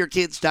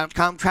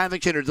CanesWarriorKids.com,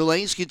 traffic center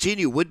delays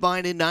continue.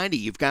 Woodbine and 90,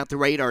 you've got the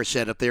radar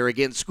set up there.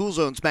 Again, school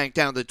zones back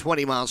down to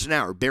 20 miles an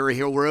hour. Berry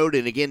Hill Road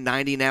and again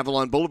 90 and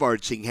Avalon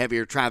Boulevard seeing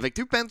heavier traffic.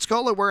 Through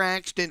Pensacola, we're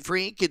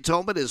accident-free in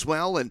Cantonment as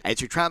well. And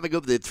as you're traveling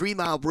over the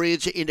 3-mile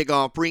bridge into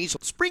Gulf Breeze,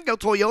 Springdale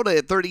Toyota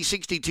at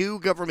 3062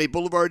 Government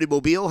Boulevard in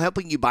Mobile,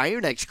 helping you buy your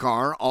next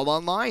car all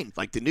online.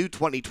 Like the new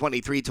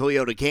 2023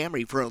 Toyota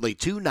Camry for only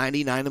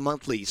 $299 a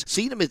month lease.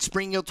 See them at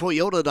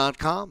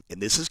SpringdaleToyota.com.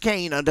 And this is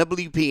Kane on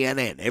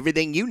WPNN. Everything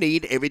you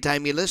need every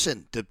time you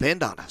listen.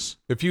 Depend on us.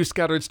 A few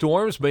scattered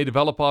storms may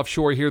develop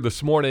offshore here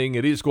this morning.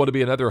 It is going to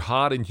be another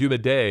hot and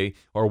humid day.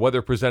 Our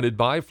weather presented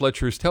by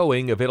Fletcher's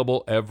Towing,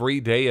 available every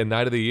day and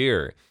night of the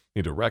year.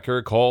 Need a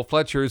wrecker? Call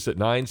Fletcher's at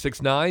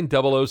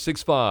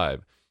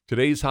 969-0065.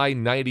 Today's high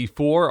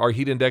 94, our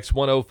heat index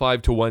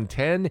 105 to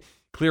 110,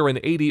 clear and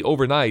 80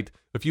 overnight.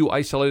 A few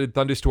isolated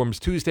thunderstorms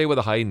Tuesday with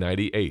a high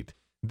 98.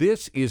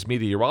 This is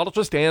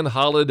meteorologist Ann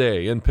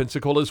Holliday in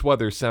Pensacola's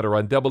Weather Center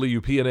on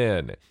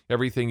WPNN.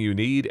 Everything you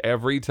need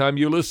every time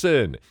you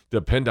listen.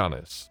 Depend on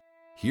us.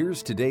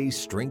 Here's today's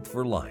Strength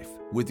for Life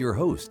with your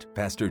host,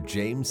 Pastor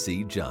James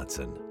C.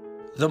 Johnson.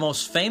 The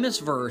most famous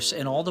verse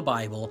in all the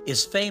Bible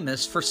is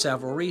famous for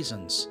several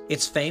reasons.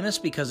 It's famous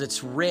because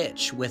it's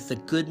rich with the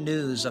good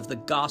news of the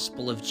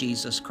gospel of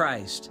Jesus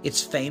Christ.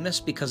 It's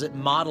famous because it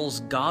models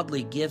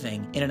godly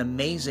giving in an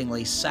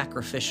amazingly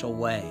sacrificial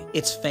way.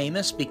 It's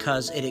famous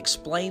because it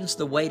explains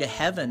the way to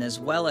heaven as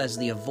well as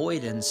the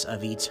avoidance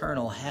of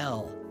eternal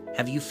hell.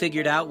 Have you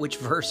figured out which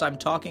verse I'm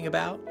talking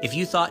about? If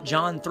you thought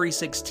John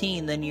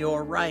 3:16, then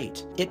you're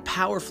right. It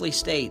powerfully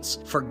states,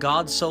 "For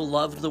God so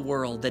loved the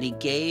world that he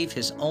gave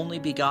his only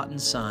begotten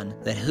Son,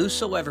 that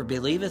whosoever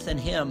believeth in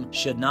him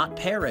should not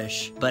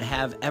perish, but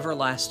have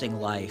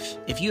everlasting life."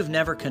 If you have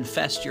never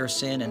confessed your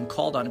sin and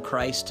called on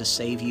Christ to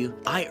save you,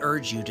 I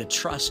urge you to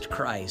trust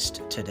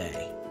Christ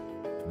today.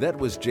 That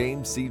was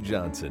James C.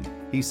 Johnson.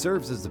 He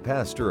serves as the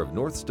pastor of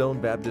North Stone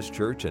Baptist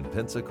Church in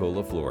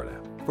Pensacola, Florida.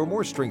 For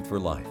more Strength for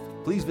Life,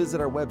 please visit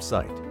our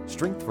website,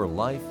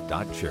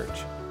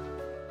 strengthforlife.church.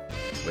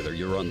 Whether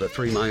you're on the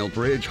 3-mile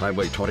bridge,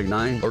 Highway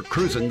 29, or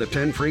cruising the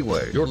 10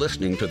 freeway, you're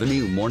listening to the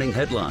new Morning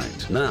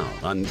Headlines. Now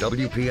on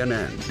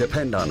WPNN.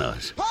 Depend on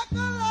us.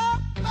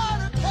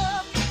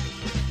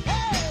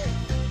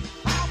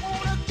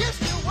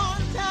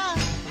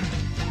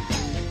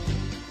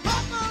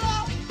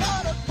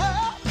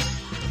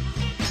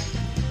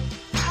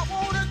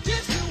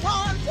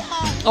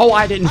 Oh,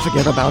 I didn't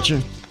forget about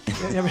you.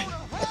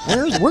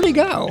 Where'd he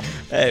go?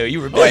 Hey, you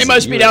were busy. Oh, he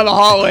must be down the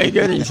hallway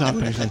getting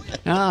something.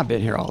 No, I've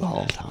been here all the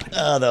whole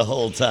time. The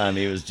whole time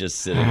he was just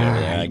sitting over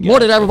there.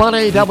 Morning,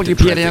 everybody.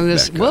 WPNN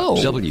this. Whoa.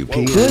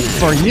 WPNN. Good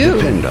for you.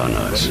 Depend on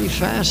us. Pretty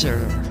faster.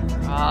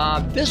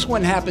 This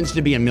one happens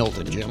to be in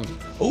Milton, Jim.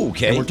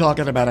 Okay. And we're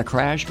talking about a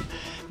crash.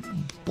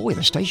 Boy,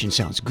 the station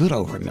sounds good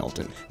over in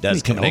Milton.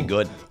 That's coming in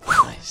good.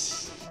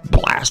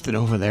 Blasted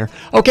over there.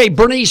 Okay,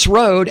 Bernice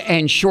Road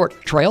and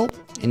Short Trail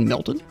in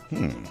Milton.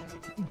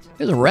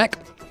 There's a wreck.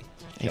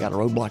 They got a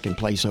roadblock in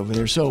place over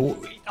there, so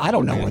I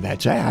don't know where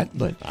that's at,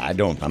 but I'm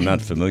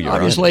not familiar.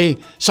 Obviously,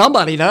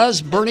 somebody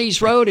does.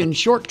 Bernice Road and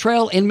Short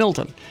Trail in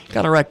Milton.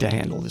 Got a wreck to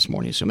handle this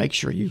morning, so make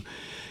sure you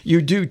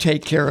do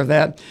take care of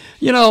that.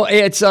 You know,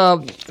 it's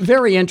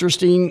very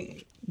interesting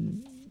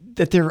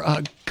that they're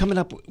coming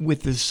up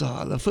with this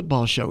the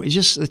football show. It's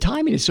just the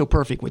timing is so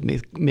perfect with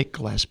Mick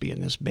Gillespie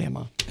and this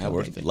Bama.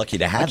 We're lucky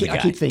to have the guy. I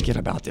keep thinking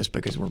about this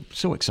because we're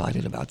so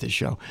excited about this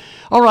show.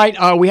 All right,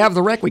 we have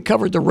the wreck. We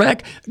covered the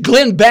wreck.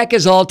 Glenn Beck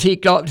is all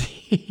teaked up.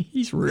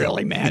 He's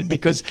really mad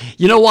because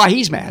you know why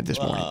he's mad this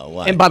morning.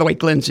 Why? And by the way,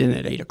 Glenn's in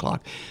at 8:00.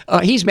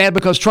 He's mad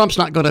because Trump's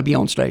not going to be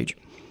on stage.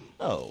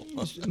 Oh.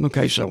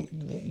 Okay, so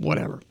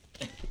whatever.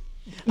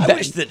 I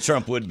wish that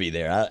Trump would be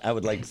there. I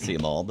would like to see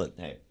them all, but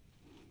hey.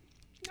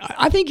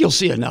 I think you'll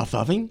see enough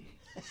of him.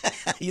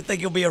 You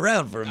think he'll be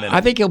around for a minute? I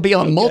think he'll be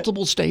on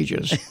multiple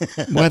stages,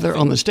 whether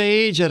on the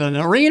stage at an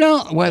arena,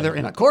 whether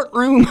in a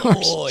courtroom,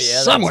 or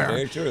somewhere.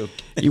 That's very true.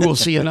 You will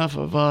see enough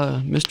of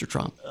Mr.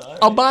 Trump. Right.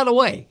 Oh, by the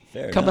way,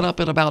 coming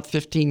up in about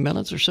 15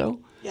 minutes or so,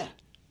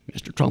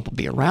 Mr. Trump will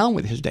be around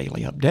with his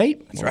daily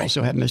update. We'll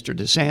also have Mr.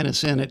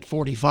 DeSantis in at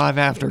 45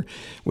 after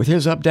with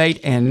his update.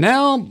 And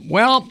now,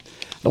 well,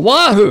 the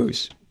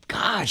Wahoos,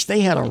 gosh,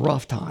 they had a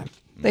rough time.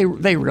 They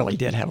really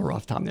did have a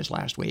rough time this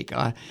last week.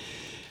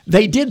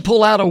 They did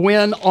pull out a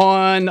win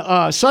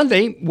on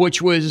Sunday,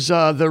 which was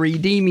the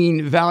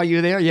redeeming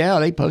value there. Yeah,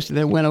 they posted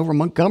their win over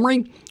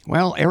Montgomery.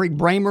 Well, Eric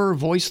Bramer,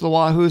 voice of the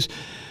Wahoos,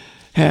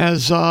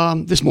 has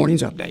this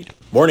morning's update.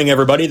 Morning,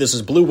 everybody. This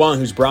is Blue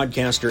Wahoos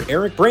broadcaster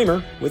Eric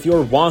Bramer with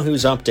your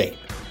Wahoos update.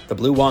 The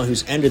Blue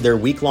Wahoos ended their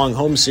week-long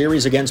home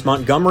series against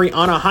Montgomery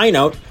on a high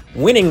note,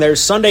 winning their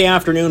Sunday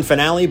afternoon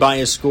finale by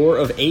a score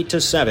of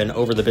 8-7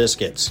 over the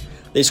Biscuits.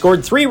 They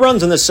scored 3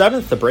 runs in the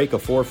 7th to break a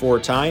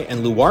 4-4 tie,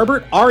 and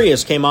Luarbert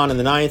Arias came on in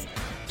the 9th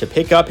to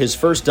pick up his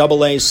first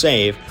Double-A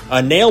save,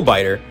 a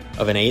nail-biter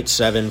of an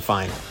 8-7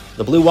 final.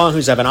 The Blue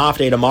Wahoos have an off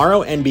day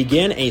tomorrow and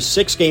begin a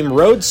 6-game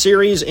road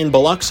series in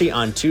Biloxi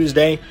on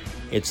Tuesday.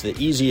 It's the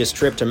easiest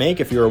trip to make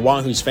if you're a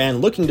Wahoos fan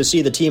looking to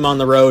see the team on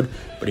the road,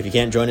 but if you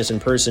can't join us in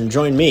person,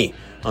 join me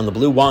on the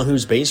Blue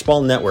Wahoos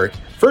Baseball Network.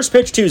 First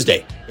pitch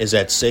Tuesday is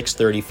at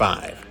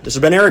 6:35. This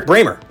has been Eric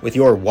Bramer with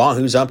your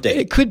Wahoos update.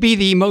 It could be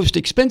the most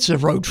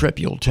expensive road trip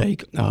you'll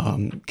take,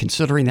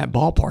 considering that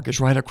ballpark is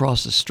right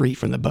across the street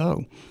from the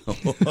Bow.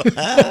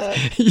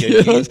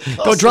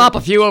 Go drop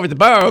a few over the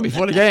Bow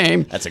before the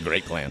game. That's a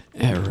great plan.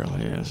 It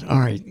really is. All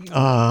right.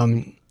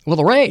 Well,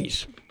 the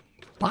Rays.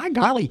 By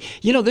golly,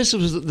 this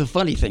was the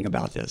funny thing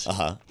about this.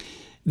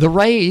 The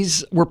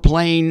Rays were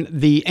playing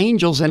the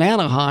Angels in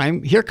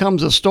Anaheim. Here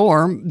comes a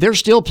storm. They're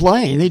still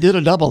playing. They did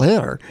a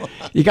doubleheader.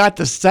 You got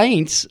the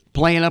Saints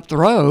playing up the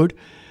road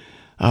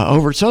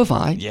over at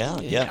SoFi.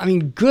 Yeah. I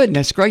mean,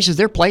 goodness gracious,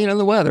 they're playing in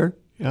the weather.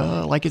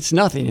 Like it's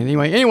nothing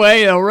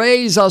Anyway, the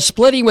Rays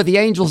splitting with the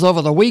Angels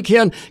over the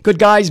weekend. Good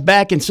guys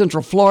back in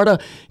Central Florida,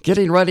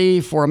 getting ready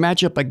for a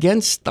matchup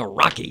against the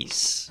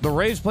Rockies. The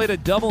Rays played a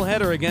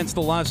doubleheader against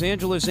the Los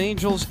Angeles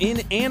Angels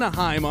in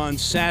Anaheim on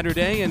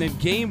Saturday, and in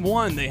Game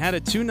 1, they had a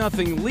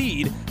 2-0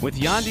 lead with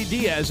Yandy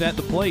Diaz at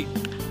the plate.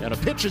 And a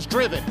pitch is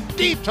driven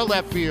deep to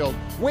left field.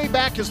 Way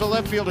back is the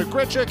left fielder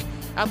Grichuk.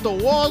 At the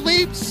wall,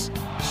 leaps,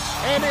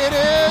 and it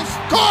is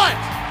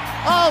caught!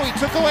 Oh, he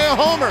took away a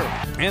homer.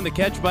 And the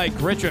catch by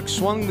Grichuk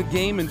swung the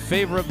game in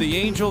favor of the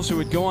Angels, who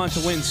would go on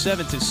to win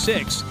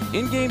 7-6.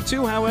 In Game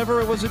 2,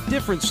 however, it was a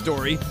different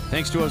story,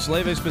 thanks to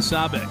Osleves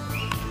Basabe.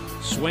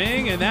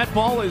 Swing, and that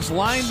ball is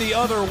lined the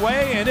other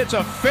way, and it's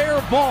a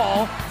fair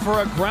ball for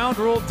a ground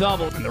rule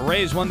double. And the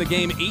Rays won the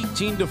game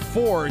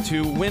 18-4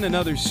 to win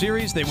another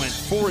series. They went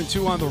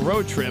 4-2 on the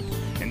road trip,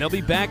 and they'll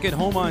be back at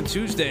home on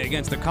Tuesday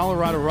against the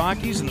Colorado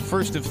Rockies in the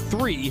first of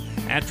 3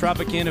 at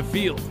Tropicana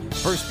Field.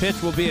 First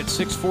pitch will be at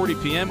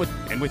 6:40 p.m.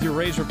 And with your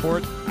Rays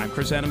report, I'm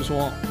Chris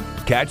Adams-Wall.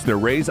 Catch the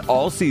Rays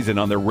all season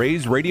on the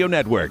Rays Radio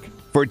Network.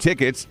 For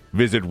tickets,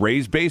 visit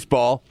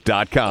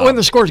RaysBaseball.com. When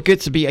the score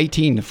gets to be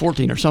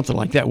 18-14 or something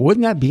like that,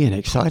 wouldn't that be an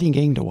exciting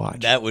game to watch?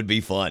 That would be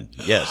fun,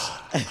 yes.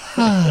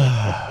 Can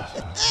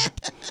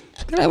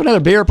I have another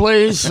beer,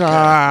 please?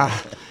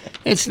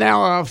 It's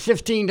now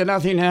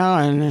 15-0 now,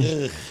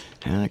 and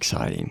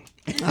exciting.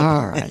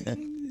 All right.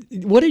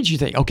 What did you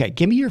think? Okay,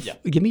 give me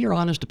your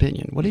honest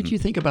opinion. What did you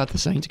think about the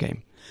Saints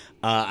game?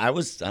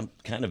 I'm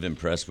kind of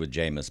impressed with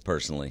Jameis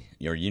personally.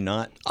 Are you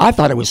not? I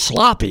thought it was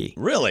sloppy.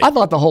 Really? I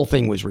thought the whole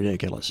thing was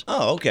ridiculous.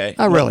 Oh, okay.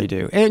 I really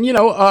do. And,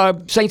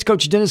 Saints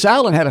coach Dennis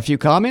Allen had a few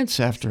comments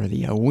after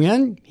the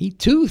win. He,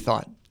 too,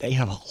 thought they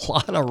have a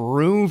lot of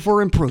room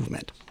for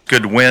improvement.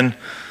 Good win.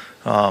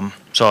 So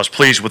I was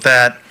pleased with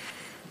that.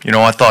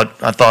 I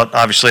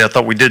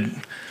thought we did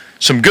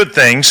some good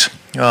things.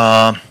 It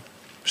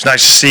was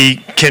nice to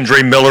see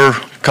Kendre Miller,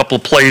 a couple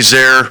of plays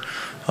there.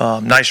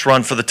 Nice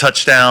run for the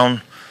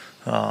touchdown.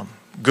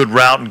 Good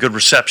route and good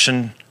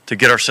reception to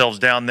get ourselves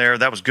down there.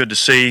 That was good to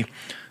see.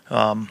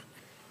 The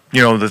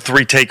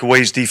 3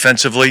 takeaways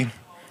defensively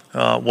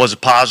was a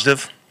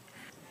positive.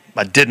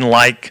 I didn't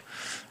like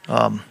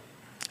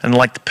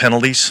the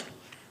penalties.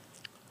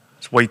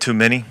 It's way too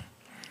many.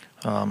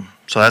 So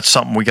that's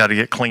something we got to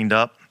get cleaned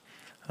up.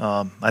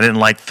 I didn't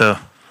like the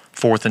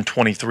 4th and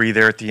 23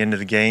 there at the end of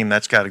the game.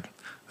 That's got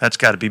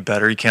to be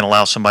better. You can't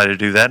allow somebody to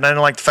do that. And I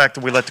didn't like the fact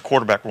that we let the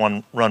quarterback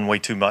run way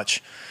too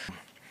much.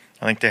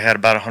 I think they had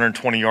about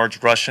 120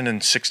 yards rushing,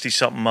 and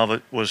 60-something of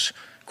it was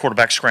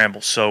quarterback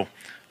scrambles. So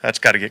that's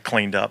got to get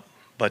cleaned up.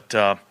 But,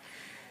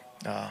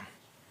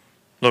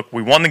 look,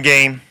 we won the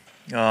game,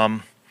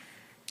 and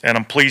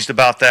I'm pleased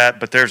about that.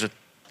 But there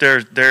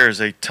is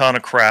a ton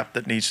of crap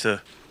that needs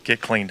to get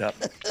cleaned up.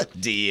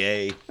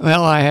 DA.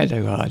 Well, I had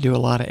to do a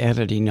lot of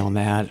editing on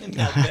that.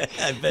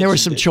 There were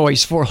some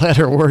choice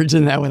 4-letter words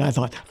in that one. I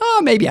thought,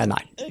 maybe I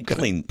might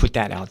put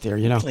that out there,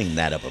 Clean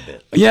that up a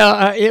bit.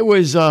 Yeah, it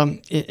was,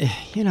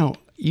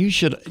 you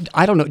should,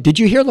 I don't know. Did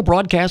you hear the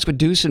broadcast with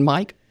Deuce and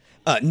Mike?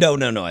 No.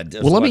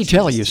 Well, let me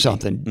tell you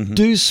something. Mm-hmm.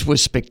 Deuce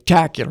was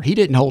spectacular. He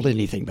didn't hold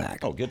anything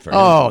back. Oh, good for him.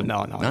 Oh,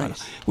 no.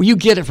 Well, you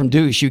get it from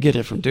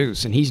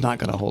Deuce, and he's not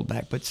going to hold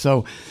back. But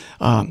so,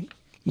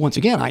 once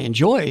again, I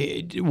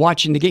enjoy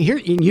watching the game. Here,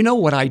 you know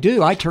what I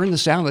do? I turn the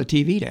sound of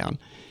the TV down,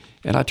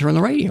 and I turn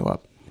the radio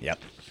up. Yep.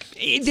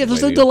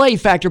 There's a delay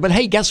factor, but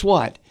hey, guess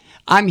what?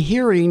 I'm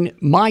hearing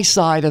my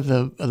side of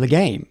the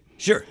game.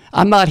 Sure.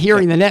 I'm not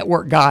hearing the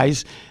network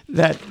guys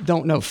that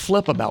don't know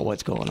flip about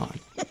what's going on.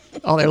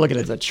 Oh, they're looking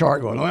at the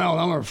chart going, well,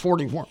 number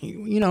 44.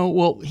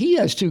 Well, he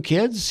has 2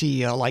 kids.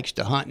 He likes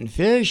to hunt and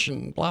fish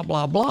and blah,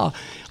 blah, blah. A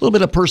little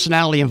bit of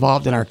personality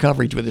involved in our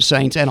coverage with the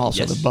Saints and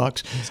also the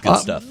Bucks. It's good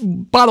stuff.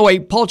 By the way,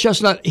 Paul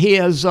Chestnut, he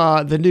has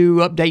the new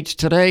updates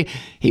today.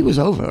 He was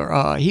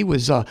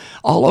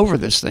all over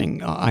this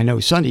thing. I know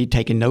Sunday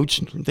taking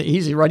notes.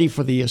 He's ready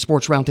for the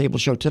Sports Roundtable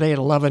show today at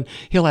 11.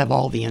 He'll have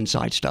all the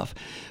inside stuff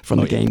from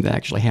the game that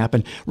actually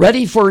happened.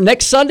 Ready for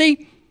next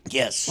Sunday?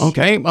 Yes.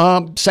 Okay.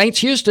 Saints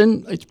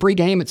Houston. It's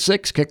pregame at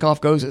 6. Kickoff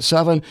goes at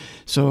 7.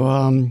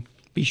 So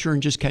be sure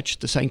and just catch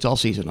the Saints all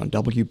season on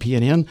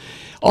WPNN.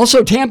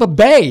 Also, Tampa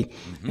Bay.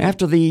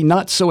 After the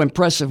not so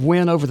impressive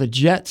win over the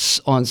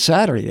Jets on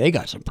Saturday, they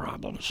got some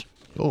problems.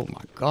 Oh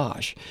my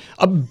gosh.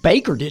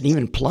 Baker didn't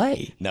even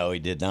play. No, he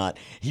did not.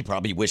 He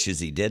probably wishes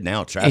he did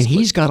now. And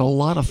he's got a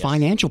lot of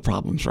financial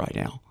problems right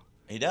now.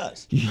 He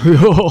does.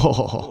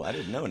 I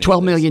didn't know.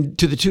 $12 million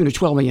to the tune of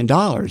 $12 million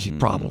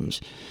problems.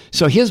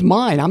 So his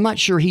mind, I'm not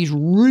sure he's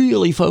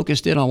really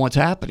focused in on what's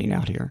happening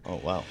out here. Oh,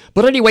 wow.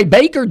 But anyway,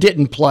 Baker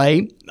didn't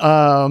play.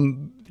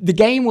 The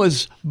game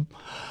was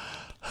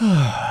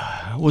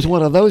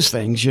one of those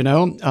things,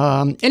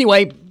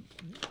 Anyway,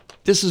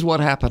 this is what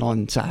happened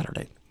on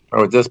Saturday.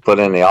 Or just put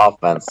in the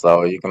offense,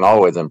 so you can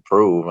always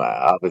improve.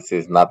 Obviously,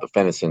 it's not the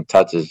finishing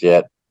touches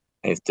yet.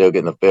 He's still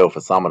getting the feel for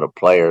some of the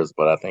players,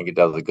 but I think he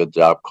does a good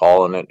job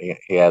calling it.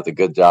 He has a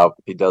good job.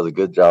 He does a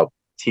good job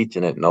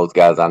teaching it, and those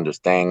guys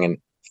understanding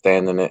it.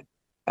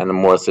 And the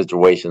more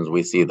situations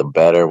we see, the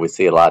better. We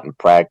see a lot in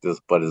practice,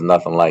 but it's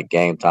nothing like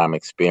game time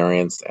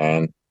experience.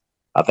 And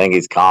I think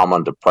he's calm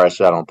under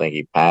pressure. I don't think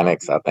he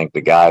panics. I think the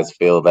guys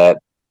feel that,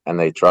 and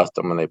they trust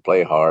him and they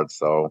play hard.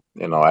 So,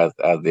 as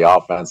the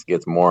offense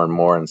gets more and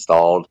more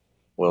installed,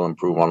 we'll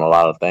improve on a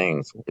lot of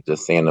things. We're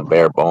just seeing the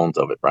bare bones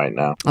of it right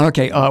now.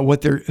 Okay,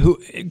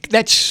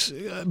 that's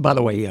by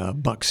the way,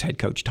 Bucks head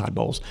coach Todd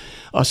Bowles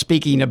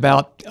speaking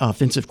about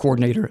offensive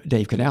coordinator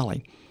Dave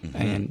Canale,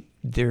 and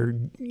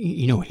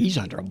he's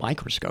under a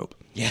microscope.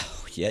 Yeah,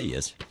 he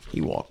is.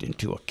 He walked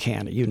into a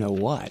can of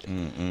what.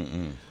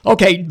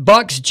 Okay,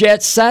 Bucks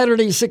Jets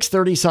Saturday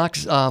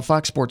 6:30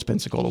 Fox Sports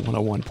Pensacola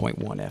 101.1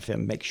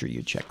 FM. Make sure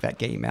you check that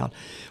game out.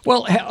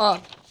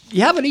 Well.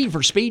 You have a need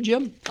for speed,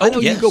 Jim? I know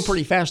you go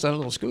pretty fast on a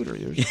little scooter.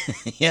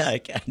 Yeah, I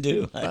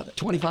do. About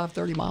 25,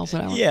 30 miles an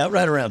hour? Yeah,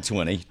 right around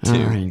 20. All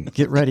right,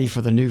 get ready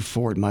for the new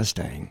Ford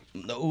Mustang.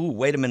 Oh,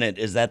 wait a minute.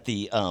 Is that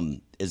the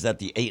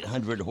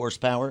 800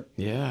 horsepower?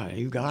 Yeah,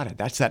 you got it.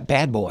 That's that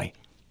bad boy.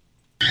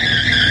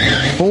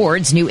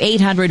 Ford's new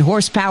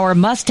 800-horsepower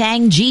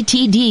Mustang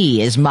GTD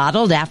is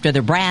modeled after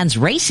the brand's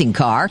racing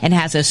car and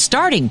has a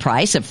starting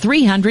price of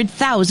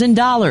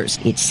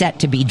 $300,000. It's set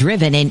to be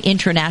driven in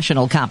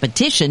international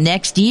competition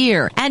next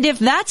year. And if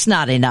that's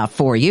not enough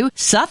for you,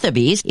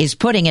 Sotheby's is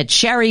putting a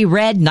cherry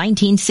red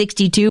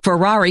 1962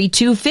 Ferrari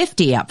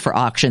 250 up for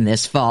auction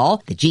this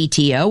fall. The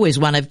GTO is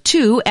one of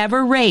 2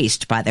 ever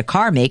raced by the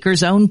car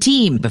maker's own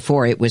team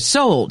before it was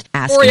sold.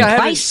 Asking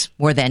price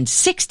more than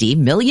 $60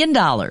 million.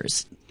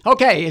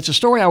 Okay, it's a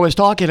story I was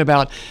talking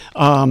about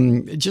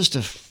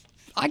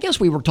I guess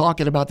we were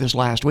talking about this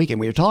last week, and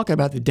we were talking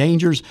about the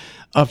dangers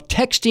of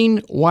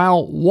texting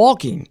while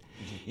walking.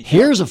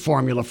 Here's a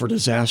formula for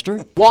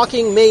disaster.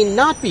 Walking may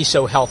not be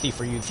so healthy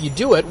for you if you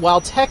do it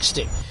while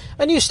texting.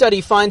 A new study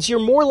finds you're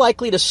more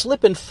likely to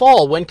slip and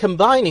fall when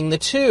combining the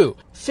two.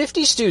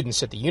 50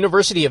 students at the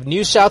University of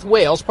New South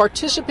Wales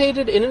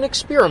participated in an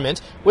experiment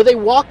where they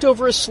walked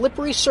over a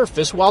slippery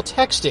surface while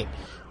texting.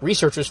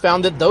 Researchers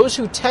found that those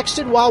who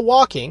texted while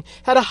walking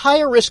had a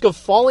higher risk of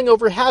falling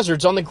over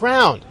hazards on the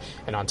ground.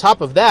 And on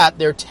top of that,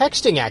 their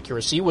texting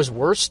accuracy was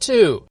worse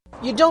too.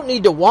 You don't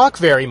need to walk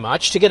very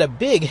much to get a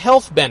big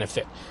health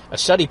benefit. A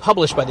study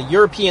published by the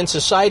European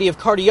Society of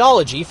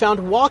Cardiology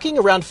found walking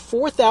around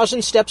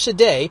 4,000 steps a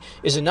day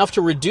is enough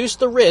to reduce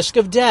the risk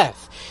of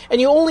death.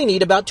 And you only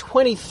need about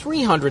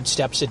 2,300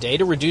 steps a day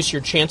to reduce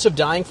your chance of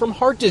dying from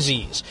heart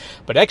disease.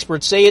 But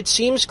experts say it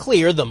seems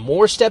clear the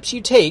more steps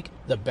you take,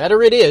 the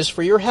better it is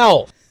for your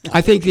health.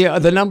 I think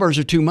the numbers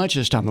are too much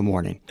this time of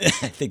morning. I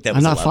think that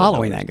was I'm not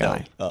following that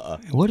guy.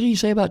 What did he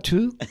say about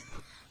 2?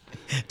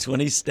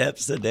 20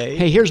 steps a day.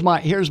 Hey, here's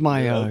my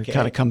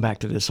kind of come back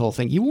to this whole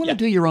thing. You want to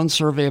do your own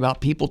survey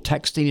about people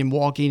texting and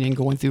walking and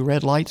going through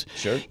red lights?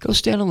 Sure. Go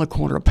stand on the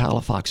corner of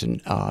Palafox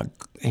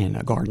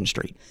and Garden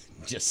Street.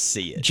 Just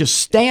see it. Just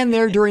stand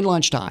there during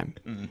lunchtime.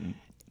 Mm-hmm.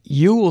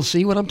 You will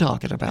see what I'm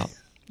talking about.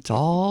 It's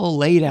all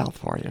laid out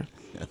for you.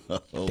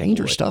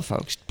 Dangerous stuff,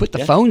 folks. Put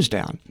the phones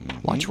down.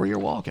 Watch where you're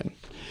walking.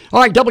 All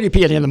right,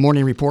 WPNN, the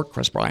Morning Report.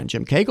 Chris Bryan,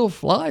 Jim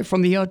Cagle, live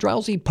from the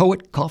Drowsy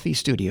Poet Coffee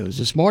Studios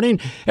this morning.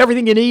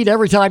 Everything you need,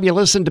 every time you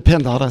listen,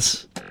 depend on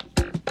us.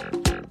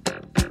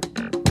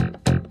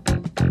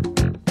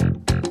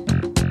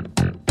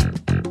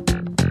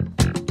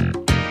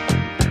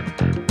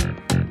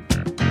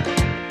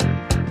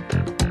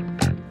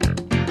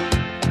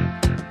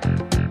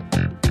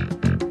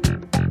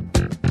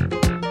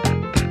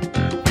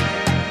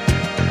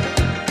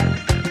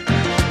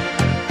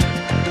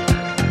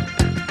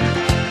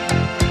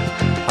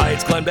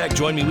 Glenn Beck.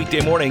 Join me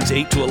weekday mornings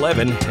 8 to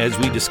 11 as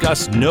we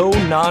discuss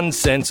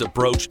no-nonsense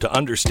approach to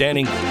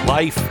understanding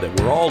life that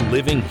we're all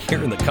living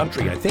here in the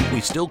country I think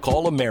we still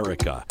call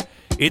America.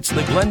 It's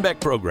the Glenn Beck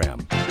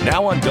Program,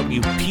 now on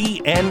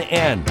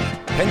WPNN,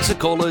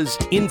 Pensacola's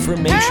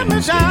information station. Hand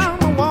me down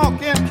the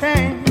walking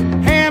cane,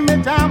 hand me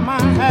down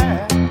my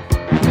hat.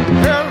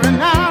 Hurry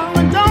now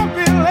and don't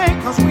be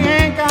late, 'cause we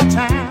ain't got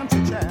time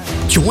to chat.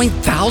 Join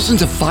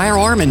thousands of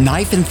firearm and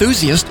knife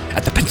enthusiasts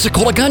at the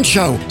Pensacola Gun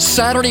Show,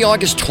 Saturday,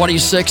 August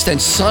 26th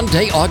and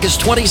Sunday, August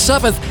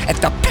 27th at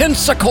the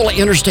Pensacola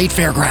Interstate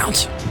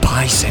Fairgrounds.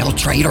 Buy, sell,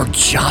 trade, or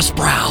just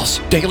browse.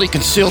 Daily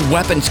concealed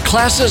weapons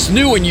classes,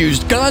 new and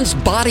used guns,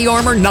 body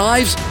armor,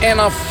 knives, and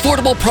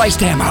affordable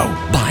priced ammo.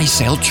 Buy,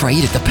 sell,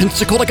 trade at the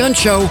Pensacola Gun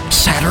Show,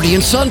 Saturday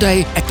and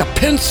Sunday at the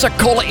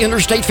Pensacola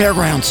Interstate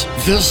Fairgrounds.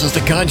 This is the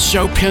gun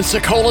show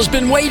Pensacola's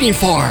been waiting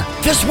for.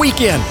 This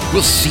weekend,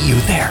 we'll see you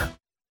there.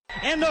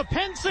 And the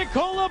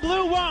Pensacola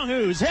Blue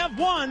Wahoos have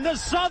won the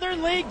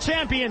Southern League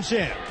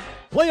Championship.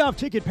 Playoff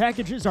ticket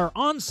packages are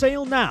on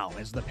sale now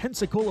as the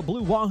Pensacola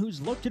Blue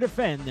Wahoos look to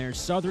defend their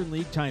Southern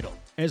League title.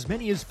 As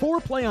many as 4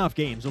 playoff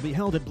games will be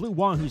held at Blue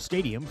Wahoo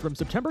Stadium from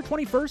September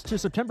 21st to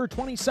September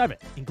 27th,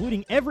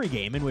 including every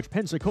game in which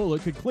Pensacola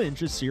could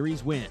clinch a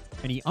series win.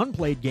 Any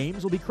unplayed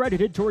games will be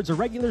credited towards a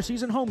regular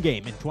season home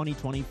game in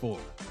 2024.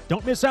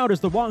 Don't miss out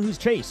as the Wahoos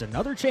chase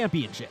another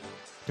championship.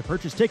 To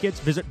purchase tickets,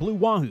 visit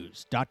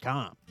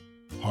BlueWahoos.com.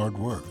 Hard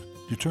work,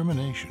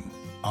 determination,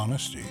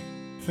 honesty,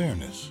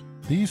 fairness.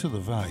 These are the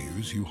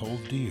values you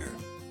hold dear.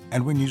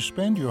 And when you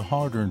spend your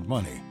hard-earned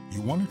money,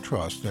 you want to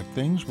trust that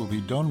things will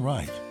be done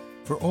right.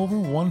 For over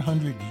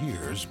 100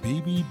 years,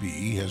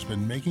 BBB has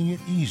been making it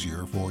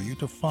easier for you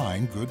to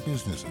find good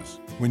businesses.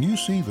 When you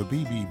see the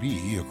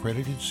BBB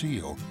accredited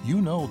seal,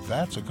 you know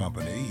that's a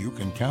company you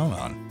can count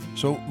on.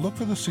 So look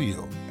for the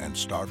seal and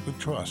start with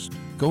trust.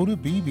 Go to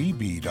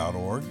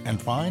BBB.org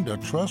and find a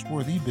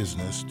trustworthy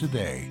business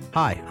today.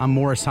 Hi, I'm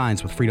Morris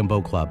Hines with Freedom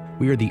Boat Club.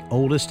 We are the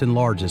oldest and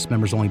largest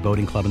members-only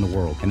boating club in the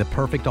world and the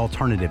perfect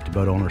alternative to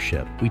boat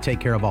ownership. We take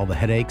care of all the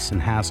headaches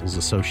and hassles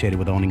associated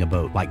with owning a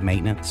boat, like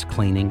maintenance,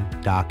 cleaning,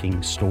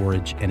 docking,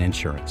 storage, and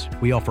insurance.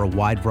 We offer a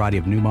wide variety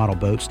of new model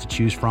boats to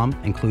choose from,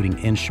 including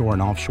inshore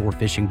and offshore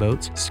fishing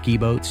boats, ski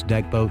boats,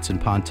 deck boats, and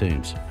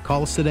pontoons.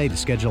 Call us today to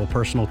schedule a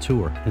personal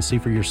tour and see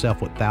for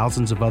yourself what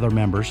thousands of other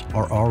members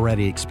are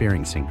already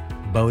experiencing.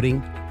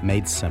 Boating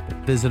made simple.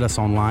 Visit us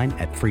online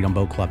at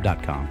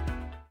freedomboatclub.com.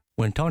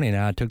 When Tony and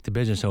I took the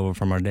business over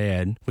from our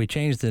dad, we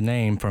changed the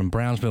name from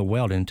Brownsville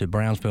Welding to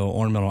Brownsville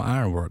Ornamental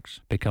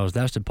Ironworks because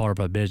that's the part of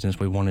our business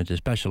we wanted to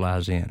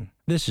specialize in.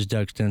 This is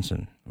Doug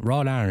Stinson.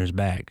 Wrought iron is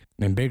back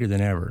and bigger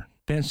than ever.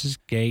 Fences,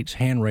 gates,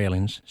 hand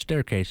railings,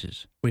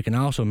 staircases. We can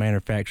also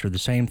manufacture the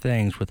same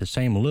things with the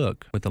same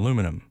look with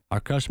aluminum. Our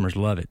customers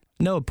love it.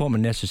 No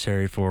appointment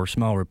necessary for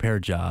small repair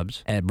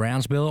jobs at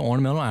Brownsville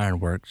Ornamental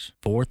Ironworks,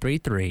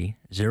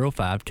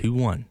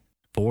 433-0521.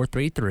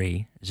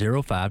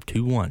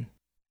 433-0521.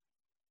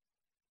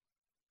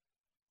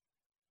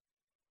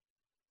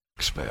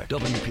 Expect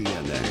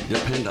WPNN.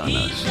 Depend on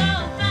us.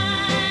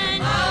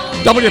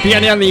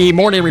 WPNN, the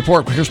Morning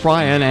Report with Chris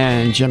Bryan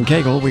and Jim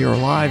Cagle. We are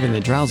live in the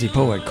Drowsy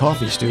Poet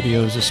Coffee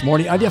Studios this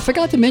morning. I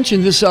forgot to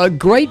mention this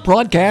great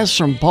broadcast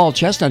from Paul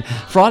Chestnut.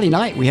 Friday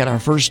night, we had our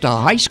first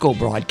high school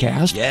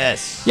broadcast.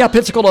 Yes. Yeah,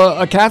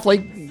 Pensacola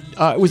Catholic.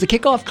 It was a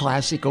kickoff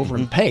classic over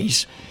in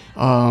Pace.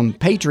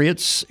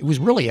 Patriots, it was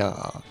really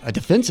a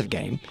defensive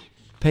game.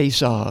 Pace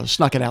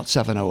snuck it out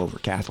 7-0 over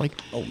Catholic.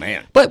 Oh,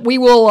 man. But we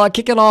will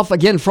kick it off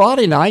again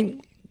Friday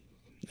night.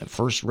 The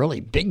first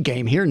really big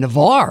game here,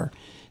 Navarre.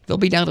 They'll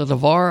be down at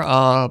Navarre,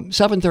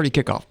 7:30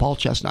 kickoff. Paul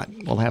Chestnut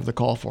will have the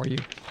call for you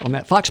on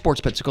that. Fox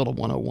Sports Pensacola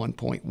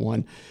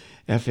 101.1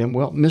 FM.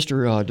 Well,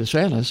 Mr.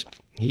 DeSantis,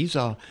 he's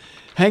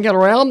hanging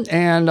around,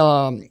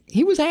 and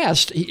he was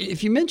asked,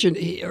 if you mentioned,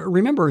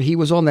 remember he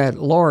was on that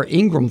Laura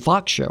Ingraham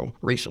Fox show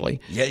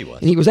recently. Yeah, he was.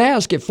 And he was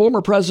asked, if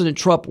former President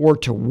Trump were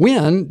to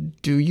win,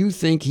 do you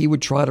think he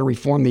would try to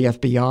reform the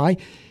FBI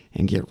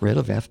and get rid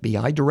of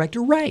FBI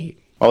Director Wray?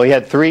 Well, he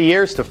had 3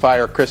 years to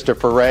fire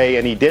Christopher Wray,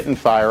 and he didn't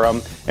fire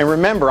him. And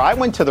remember, I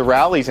went to the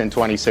rallies in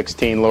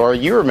 2016, Laura.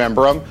 You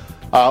remember them.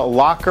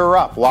 Lock her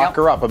up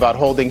about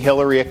holding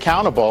Hillary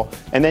accountable.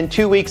 And then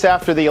 2 weeks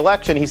after the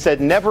election, he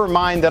said, never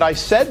mind that I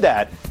said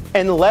that,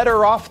 and let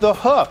her off the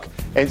hook.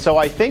 And so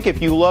I think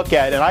if you look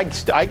at, and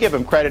I give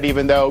him credit,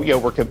 even though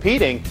we're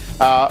competing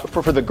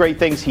for the great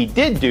things he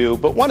did do,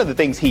 but one of the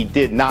things he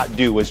did not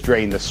do was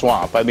drain the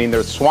swamp. I mean,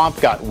 the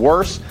swamp got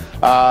worse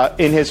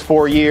in his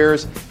 4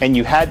 years, and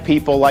you had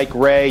people like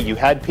Wray, you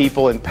had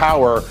people in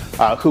power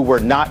who were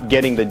not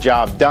getting the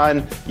job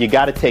done. You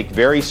got to take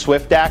very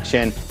swift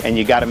action, and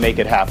you got to make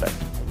it happen.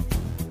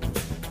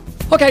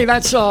 Okay,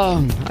 that's,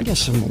 I guess,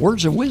 some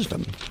words of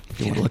wisdom. If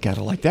you want to look at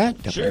it like that,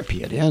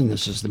 WPNN,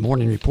 this is the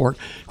Morning Report.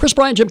 Chris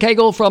Bryan, Jim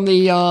Cagle from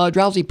the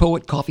Drowsy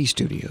Poet Coffee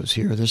Studios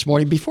here this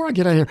morning. Before I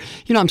get out of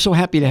here, I'm so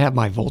happy to have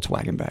my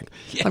Volkswagen back.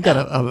 Yeah. I've got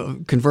a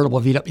convertible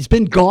V-Up. It's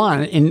been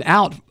gone and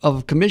out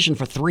of commission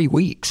for 3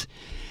 weeks.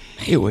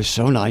 It was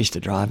so nice to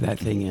drive that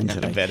thing in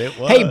today. I bet it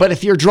was. Hey, but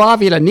if you're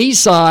driving a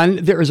Nissan,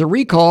 there is a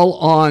recall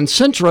on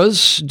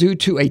Sentras due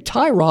to a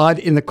tie rod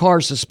in the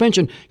car's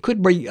suspension.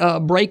 Could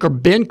break or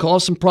bend,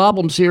 cause some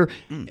problems here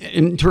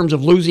in terms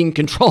of losing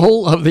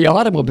control of the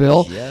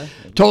automobile. Yeah.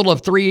 Total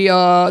of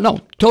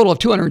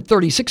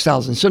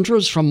 236,000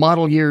 Sentras from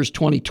model years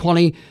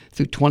 2020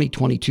 through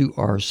 2022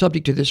 are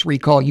subject to this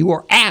recall. You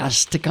are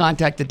asked to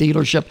contact the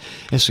dealership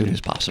as soon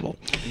as possible.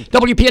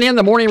 WPNN,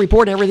 the morning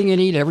report, everything you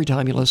need every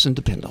time you listen.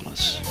 Depend on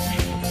us.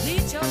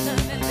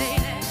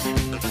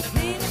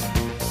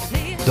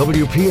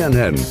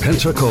 WPNN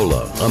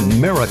Pensacola,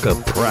 America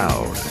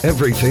proud.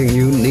 Everything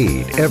you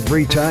need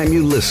every time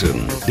you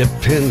listen.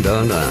 Depend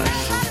on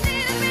us.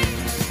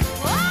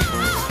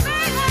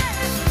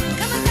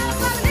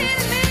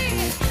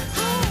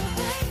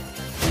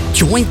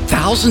 Join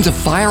thousands of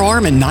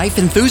firearm and knife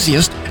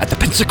enthusiasts at the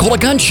Pensacola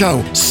Gun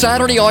Show,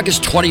 Saturday,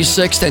 August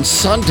 26th and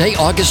Sunday,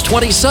 August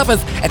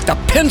 27th at the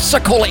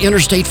Pensacola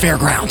Interstate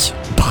Fairgrounds.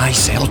 Buy,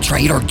 sell,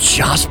 trade, or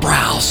just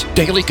browse.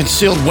 Daily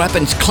concealed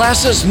weapons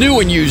classes, new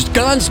and used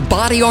guns,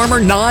 body armor,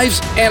 knives,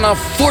 and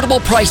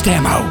affordable priced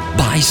ammo.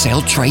 Buy,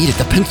 sell, trade at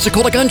the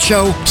Pensacola Gun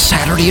Show,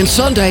 Saturday and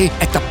Sunday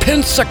at the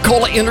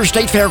Pensacola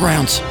Interstate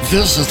Fairgrounds.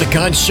 This is the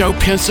gun show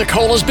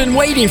Pensacola's been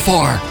waiting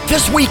for.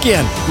 This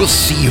weekend, we'll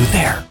see you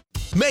there.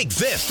 Make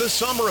this the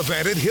summer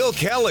event at Hill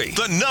Kelly,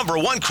 the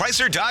 #1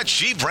 Chrysler Dodge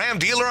Jeep Ram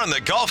dealer on the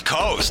Gulf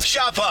Coast.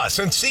 Shop us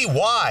and see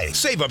why.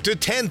 Save up to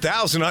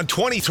 $10,000 on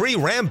 23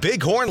 Ram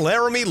Bighorn,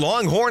 Laramie,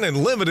 Longhorn, and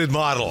Limited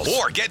models.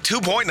 Or get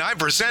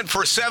 2.9%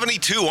 for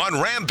 72 on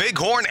Ram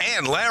Bighorn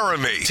and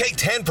Laramie. Take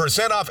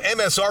 10% off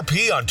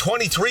MSRP on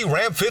 23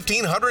 Ram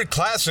 1500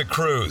 Classic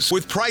Cruise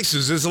with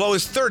prices as low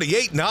as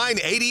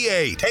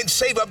 $38,988. And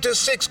save up to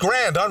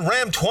 $6,000 on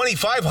Ram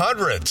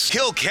 2500s.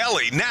 Hill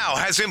Kelly now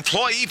has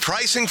employee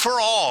pricing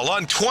for all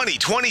on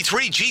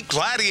 2023 Jeep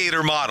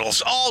Gladiator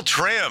models, all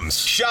trims.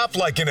 Shop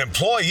like an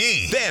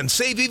employee. Then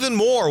save even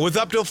more with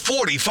up to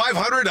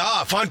 $4,500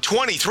 off on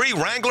 23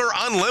 Wrangler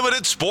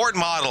Unlimited Sport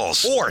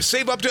models. Or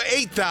save up to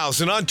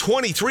 $8,000 on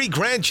 23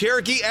 Grand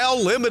Cherokee L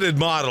Limited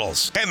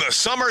models. And the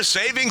summer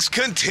savings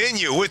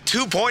continue with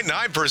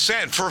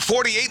 2.9% for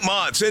 48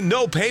 months and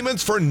no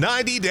payments for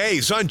 90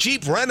 days on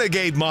Jeep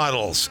Renegade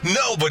models.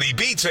 Nobody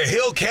beats a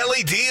Hill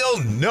Kelly deal.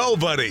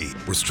 Nobody.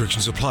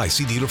 Restrictions apply.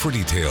 See dealer for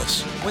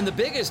details. When the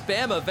biggest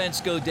Bama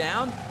events go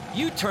down,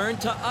 you turn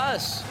to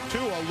us.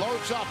 Tua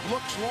loads up,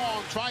 looks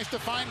long, tries to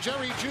find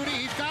Jerry Jeudy.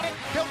 He's got it.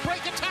 He'll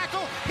break a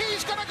tackle.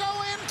 He's going to go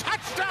in.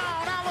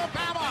 Touchdown,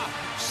 Alabama.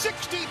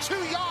 62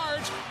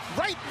 yards.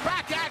 Right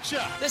back at you.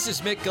 This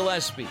is Mick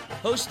Gillespie,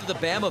 host of the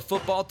Bama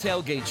Football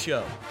Tailgate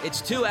Show. It's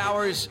 2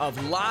 hours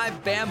of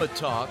live Bama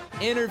talk,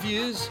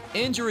 interviews,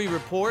 injury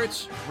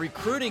reports,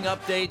 recruiting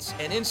updates,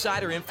 and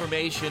insider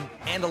information,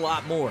 and a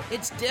lot more.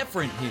 It's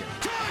different here.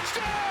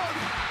 Touchdown!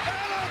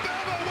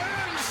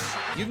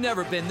 You've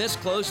never been this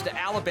close to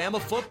Alabama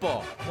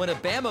football. When a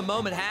Bama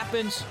moment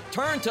happens,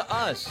 turn to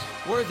us.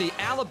 We're the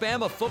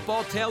Alabama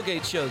Football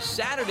Tailgate Show,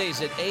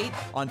 Saturdays at 8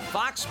 on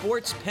Fox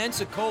Sports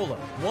Pensacola,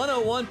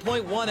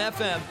 101.1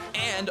 FM,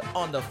 and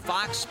on the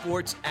Fox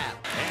Sports app.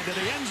 And to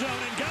the end zone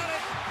and got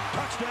it.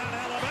 Touchdown,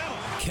 Alabama.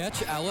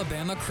 Catch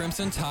Alabama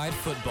Crimson Tide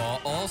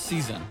football all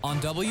season on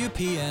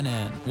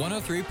WPNN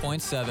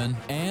 103.7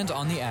 and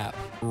on the app.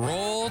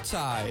 Roll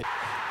Tide.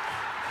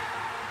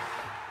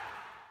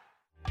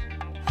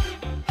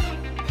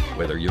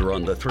 Whether you're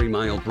on the 3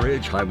 Mile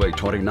Bridge, Highway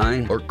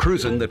 29, or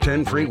cruising the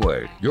 10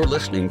 freeway, you're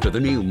listening to the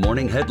new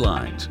morning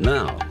headlines.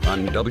 Now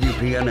on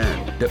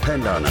WPNN.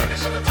 Depend on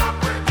us.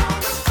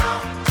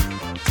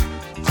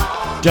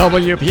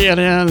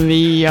 WPNN,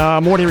 the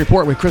morning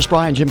report with Chris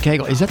Bryan, Jim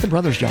Cagle. Is that the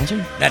Brothers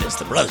Johnson? That is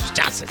the Brothers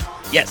Johnson.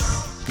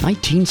 Yes.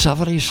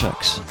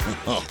 1976.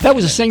 That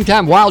was the same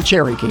time Wild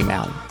Cherry came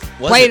out.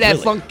 Play that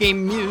really? Funky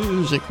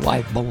music,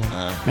 white boy.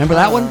 Remember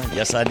that one?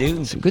 Yes, I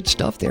do. Some good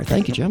stuff there.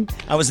 Thank you, Jim.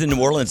 I was in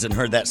New Orleans and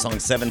heard that song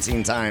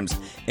 17 times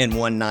in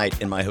one night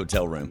in my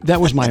hotel room.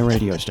 That was my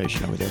radio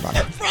station over there, by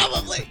the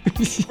way.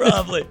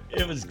 Probably.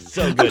 It was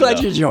so good. I'm glad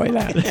you enjoyed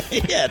that.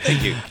 Yeah,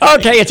 thank you.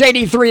 Okay, it's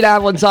 83 at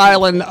Adams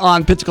Island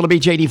on Pensacola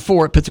Beach,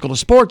 84 at Pensacola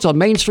Sports on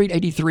Main Street,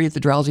 83 at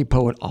the Drowsy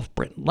Poet off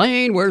Brent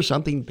Lane, where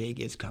something big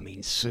is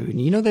coming soon.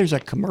 You know, there's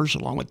a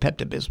commercial along with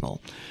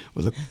Pepto-Bismol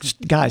where the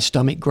guy's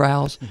stomach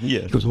growls.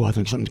 Yeah. He goes, well, I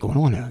think something's going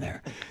on down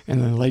there.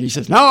 And the lady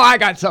says, no, I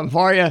got something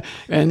for you.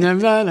 And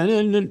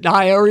then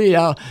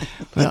diarrhea.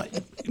 Well,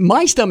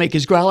 my stomach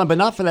is growling, but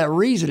not for that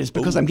reason. It's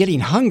because I'm getting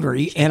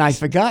hungry, and I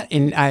forgot,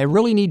 and I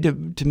really need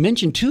to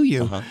mention to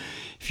you,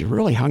 if you're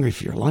really hungry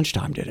for your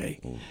lunchtime today,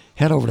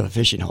 head over to the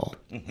fishing hole.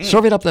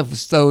 Serve it up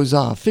those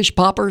fish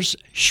poppers,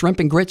 shrimp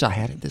and grits. I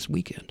had it this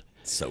weekend.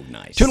 So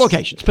nice. 2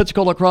 locations,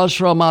 Pensacola across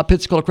from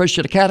Pensacola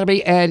Christian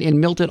Academy and in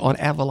Milton on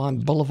Avalon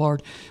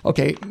Boulevard.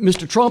 Okay,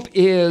 Mr. Trump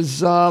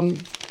is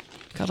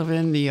kind of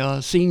in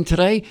the scene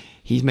today.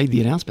 He's made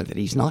the announcement that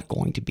he's not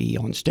going to be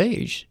on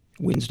stage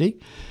Wednesday.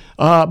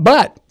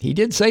 But he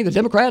did say the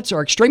Democrats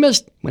are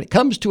extremists when it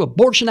comes to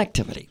abortion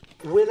activity.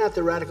 We're not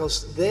the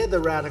radicals, they're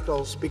the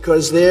radicals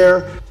because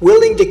they're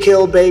willing to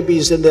kill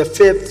babies in their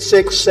 5th,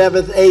 6th,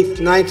 7th, 8th,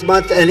 9th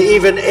month and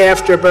even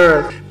after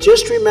birth.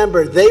 Just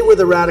remember, they were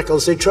the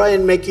radicals. They try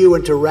and make you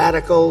into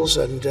radicals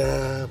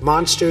and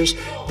monsters.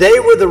 They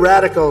were the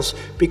radicals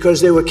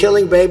because they were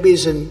killing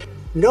babies, and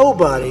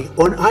nobody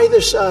on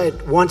either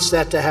side wants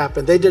that to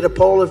happen. They did a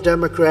poll of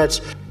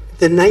Democrats.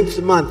 The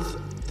 9th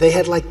month, they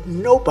had like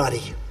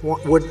nobody.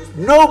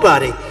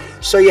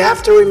 So you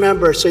have to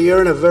remember, so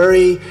you're in a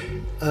very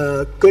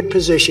good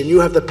position. You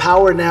have the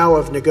power now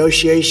of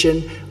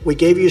negotiation. We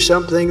gave you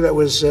something that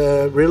was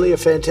really a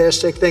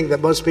fantastic thing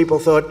that most people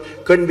thought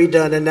couldn't be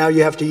done, and now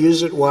you have to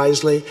use it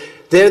wisely.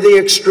 They're the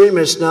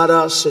extremists, not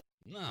us.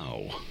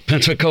 Now,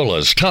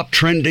 Pensacola's top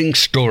trending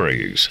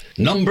stories.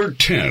 Number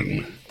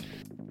 10.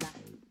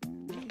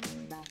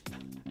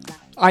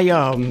 I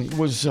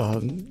was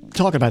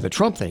talking about the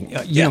Trump thing.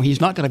 You know, he's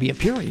not going to be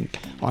appearing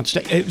on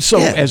stage. So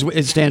as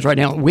it stands right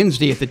now,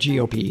 Wednesday at the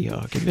GOP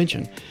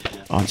convention,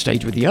 on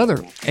stage with the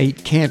other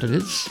 8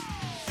 candidates.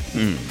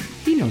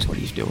 He knows what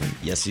he's doing.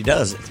 Yes, he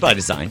does. It's by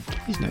design.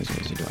 He knows what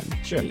he's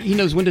doing. Sure. He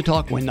knows when to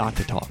talk, when not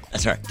to talk.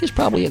 That's right. This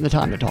probably isn't the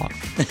time to talk.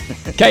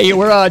 Okay,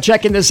 we're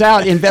checking this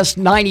out. Invest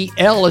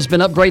 90L has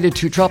been upgraded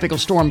to Tropical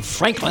Storm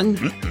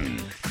Franklin.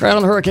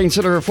 Ground Hurricane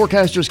Center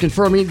forecasters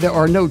confirming there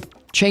are no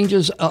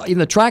changes in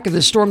the track of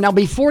this storm. Now,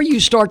 before you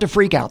start to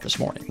freak out this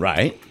morning.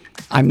 Right.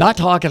 I'm not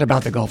talking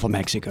about the Gulf of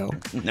Mexico.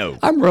 No.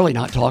 I'm really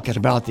not talking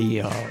about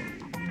the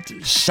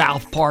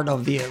south part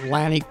of the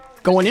Atlantic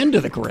going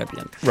into the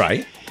Caribbean.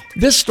 Right.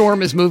 This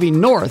storm is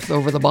moving north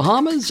over the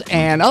Bahamas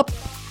and up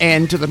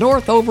and to the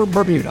north over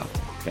Bermuda.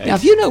 Okay. Now,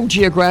 if you know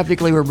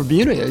geographically where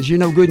Bermuda is, you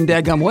know good and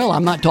daggum well,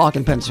 I'm not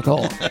talking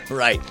Pensacola.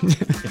 Right.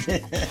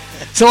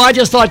 So I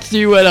just thought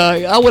you would,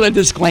 I want to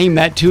disclaim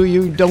that to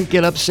you. Don't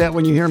get upset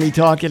when you hear me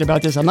talking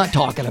about this. I'm not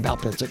talking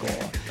about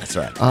Pensacola. That's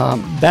right.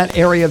 That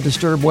area of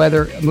disturbed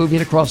weather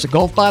moving across the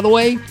Gulf, by the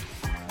way,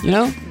 you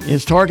know,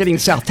 is targeting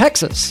South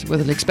Texas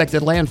with an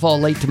expected landfall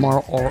late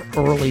tomorrow or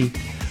early,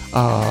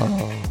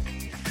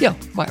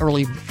 by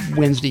early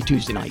Wednesday,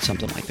 Tuesday night,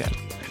 something like that.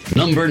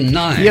 Number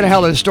 9. You know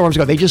how those storms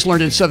go. They just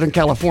learned in Southern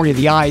California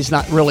the eye is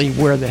not really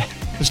where the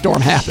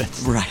storm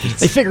happens. Right.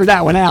 They figured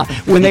that one out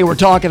when they were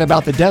talking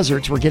about the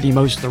deserts were getting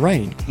most of the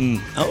rain.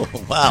 Oh,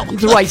 wow.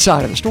 The right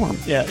side of the storm.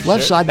 Yeah,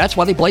 Left side, that's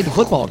why they played the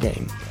football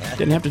game.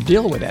 Didn't have to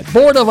deal with that.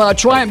 Board of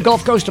Triumph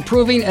Gulf Coast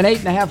approving an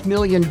 $8.5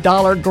 million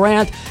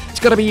grant. It's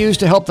going to be used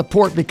to help the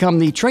port become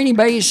the training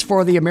base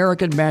for the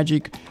American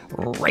Magic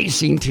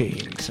racing team.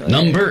 So,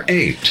 Number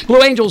 8.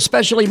 Blue Angel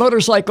Specialty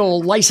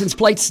Motorcycle license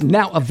plates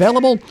now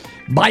available.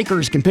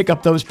 Bikers can pick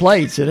up those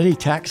plates at any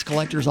tax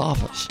collector's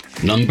office.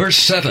 Number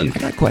 7. I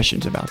got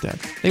questions about that.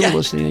 They were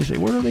listening and they say,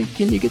 where are they?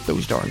 Can you get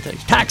those darn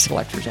things? Tax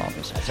collector's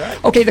office. That's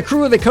right. Okay, the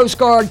crew of the Coast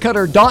Guard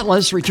cutter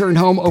Dauntless returned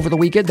home over the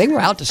weekend. They were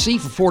out to sea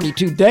for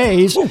 42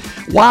 days. Ooh.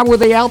 Why were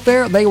they out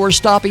there? They were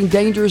stopping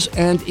dangerous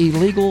and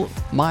illegal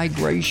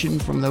migration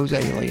from those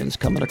aliens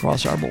coming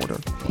across our border.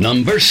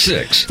 Number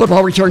 6.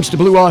 Football returns to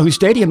Blue Wahoo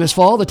Stadium this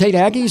fall. The Tate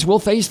Aggies will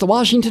face the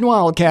Washington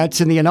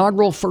Wildcats in the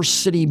inaugural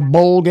First City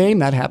Bowl game.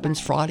 That happens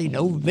Friday,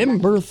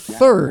 November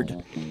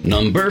 3rd.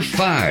 Number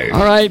 5.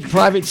 All right,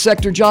 private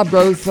sector job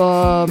growth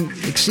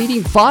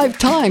exceeding 5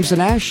 times the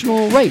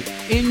national rate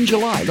in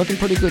July. Looking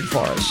pretty good for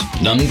us.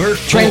 Number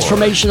 4.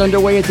 Transformation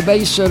underway at the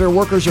Bay Center.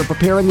 Workers are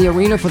preparing the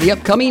arena for the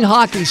upcoming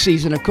hockey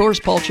season. Of course,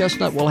 Paul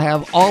Chestnut will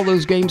have all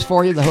those games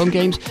for you, the home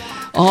games,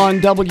 on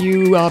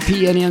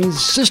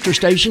WPNN's sister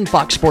station,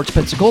 Fox Sports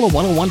Pensacola,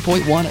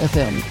 101.1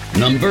 FM.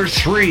 Number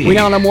 3. We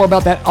now know more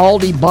about that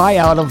Aldi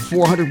buyout of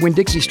 400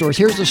 Winn-Dixie stores.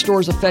 Here's the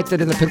stores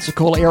affected in the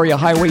Pensacola area: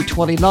 Highway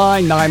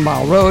 29, 9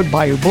 Mile Road,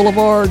 Bayou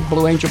Boulevard,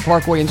 Blue Angel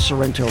Parkway, and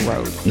Sorrento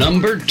Road.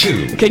 Number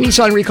 2. Okay,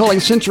 Nissan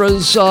recalling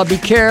Sentras. Be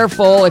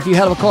careful if you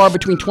have a car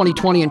between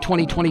 2020 and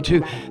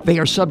 2022. They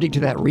are subject to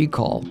that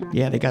recall.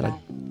 Yeah, they got a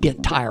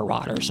bit tire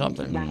rot or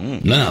something.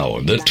 Now,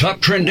 the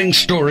top trending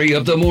story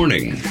of the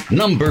morning.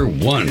 Number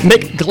 1.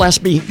 Mick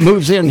Gillespie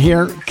moves in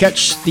here.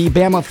 Catch the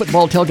Bama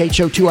Football Tailgate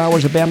Show, 2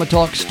 hours of Bama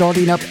Talk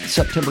starting up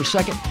September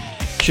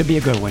 2nd. Should be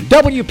a good one.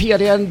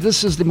 WPNN,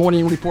 this is the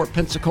Morning Report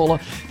Pensacola.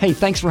 Hey,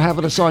 thanks for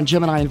having us on,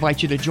 Jim, and I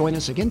invite you to join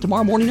us again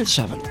tomorrow morning at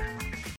 7.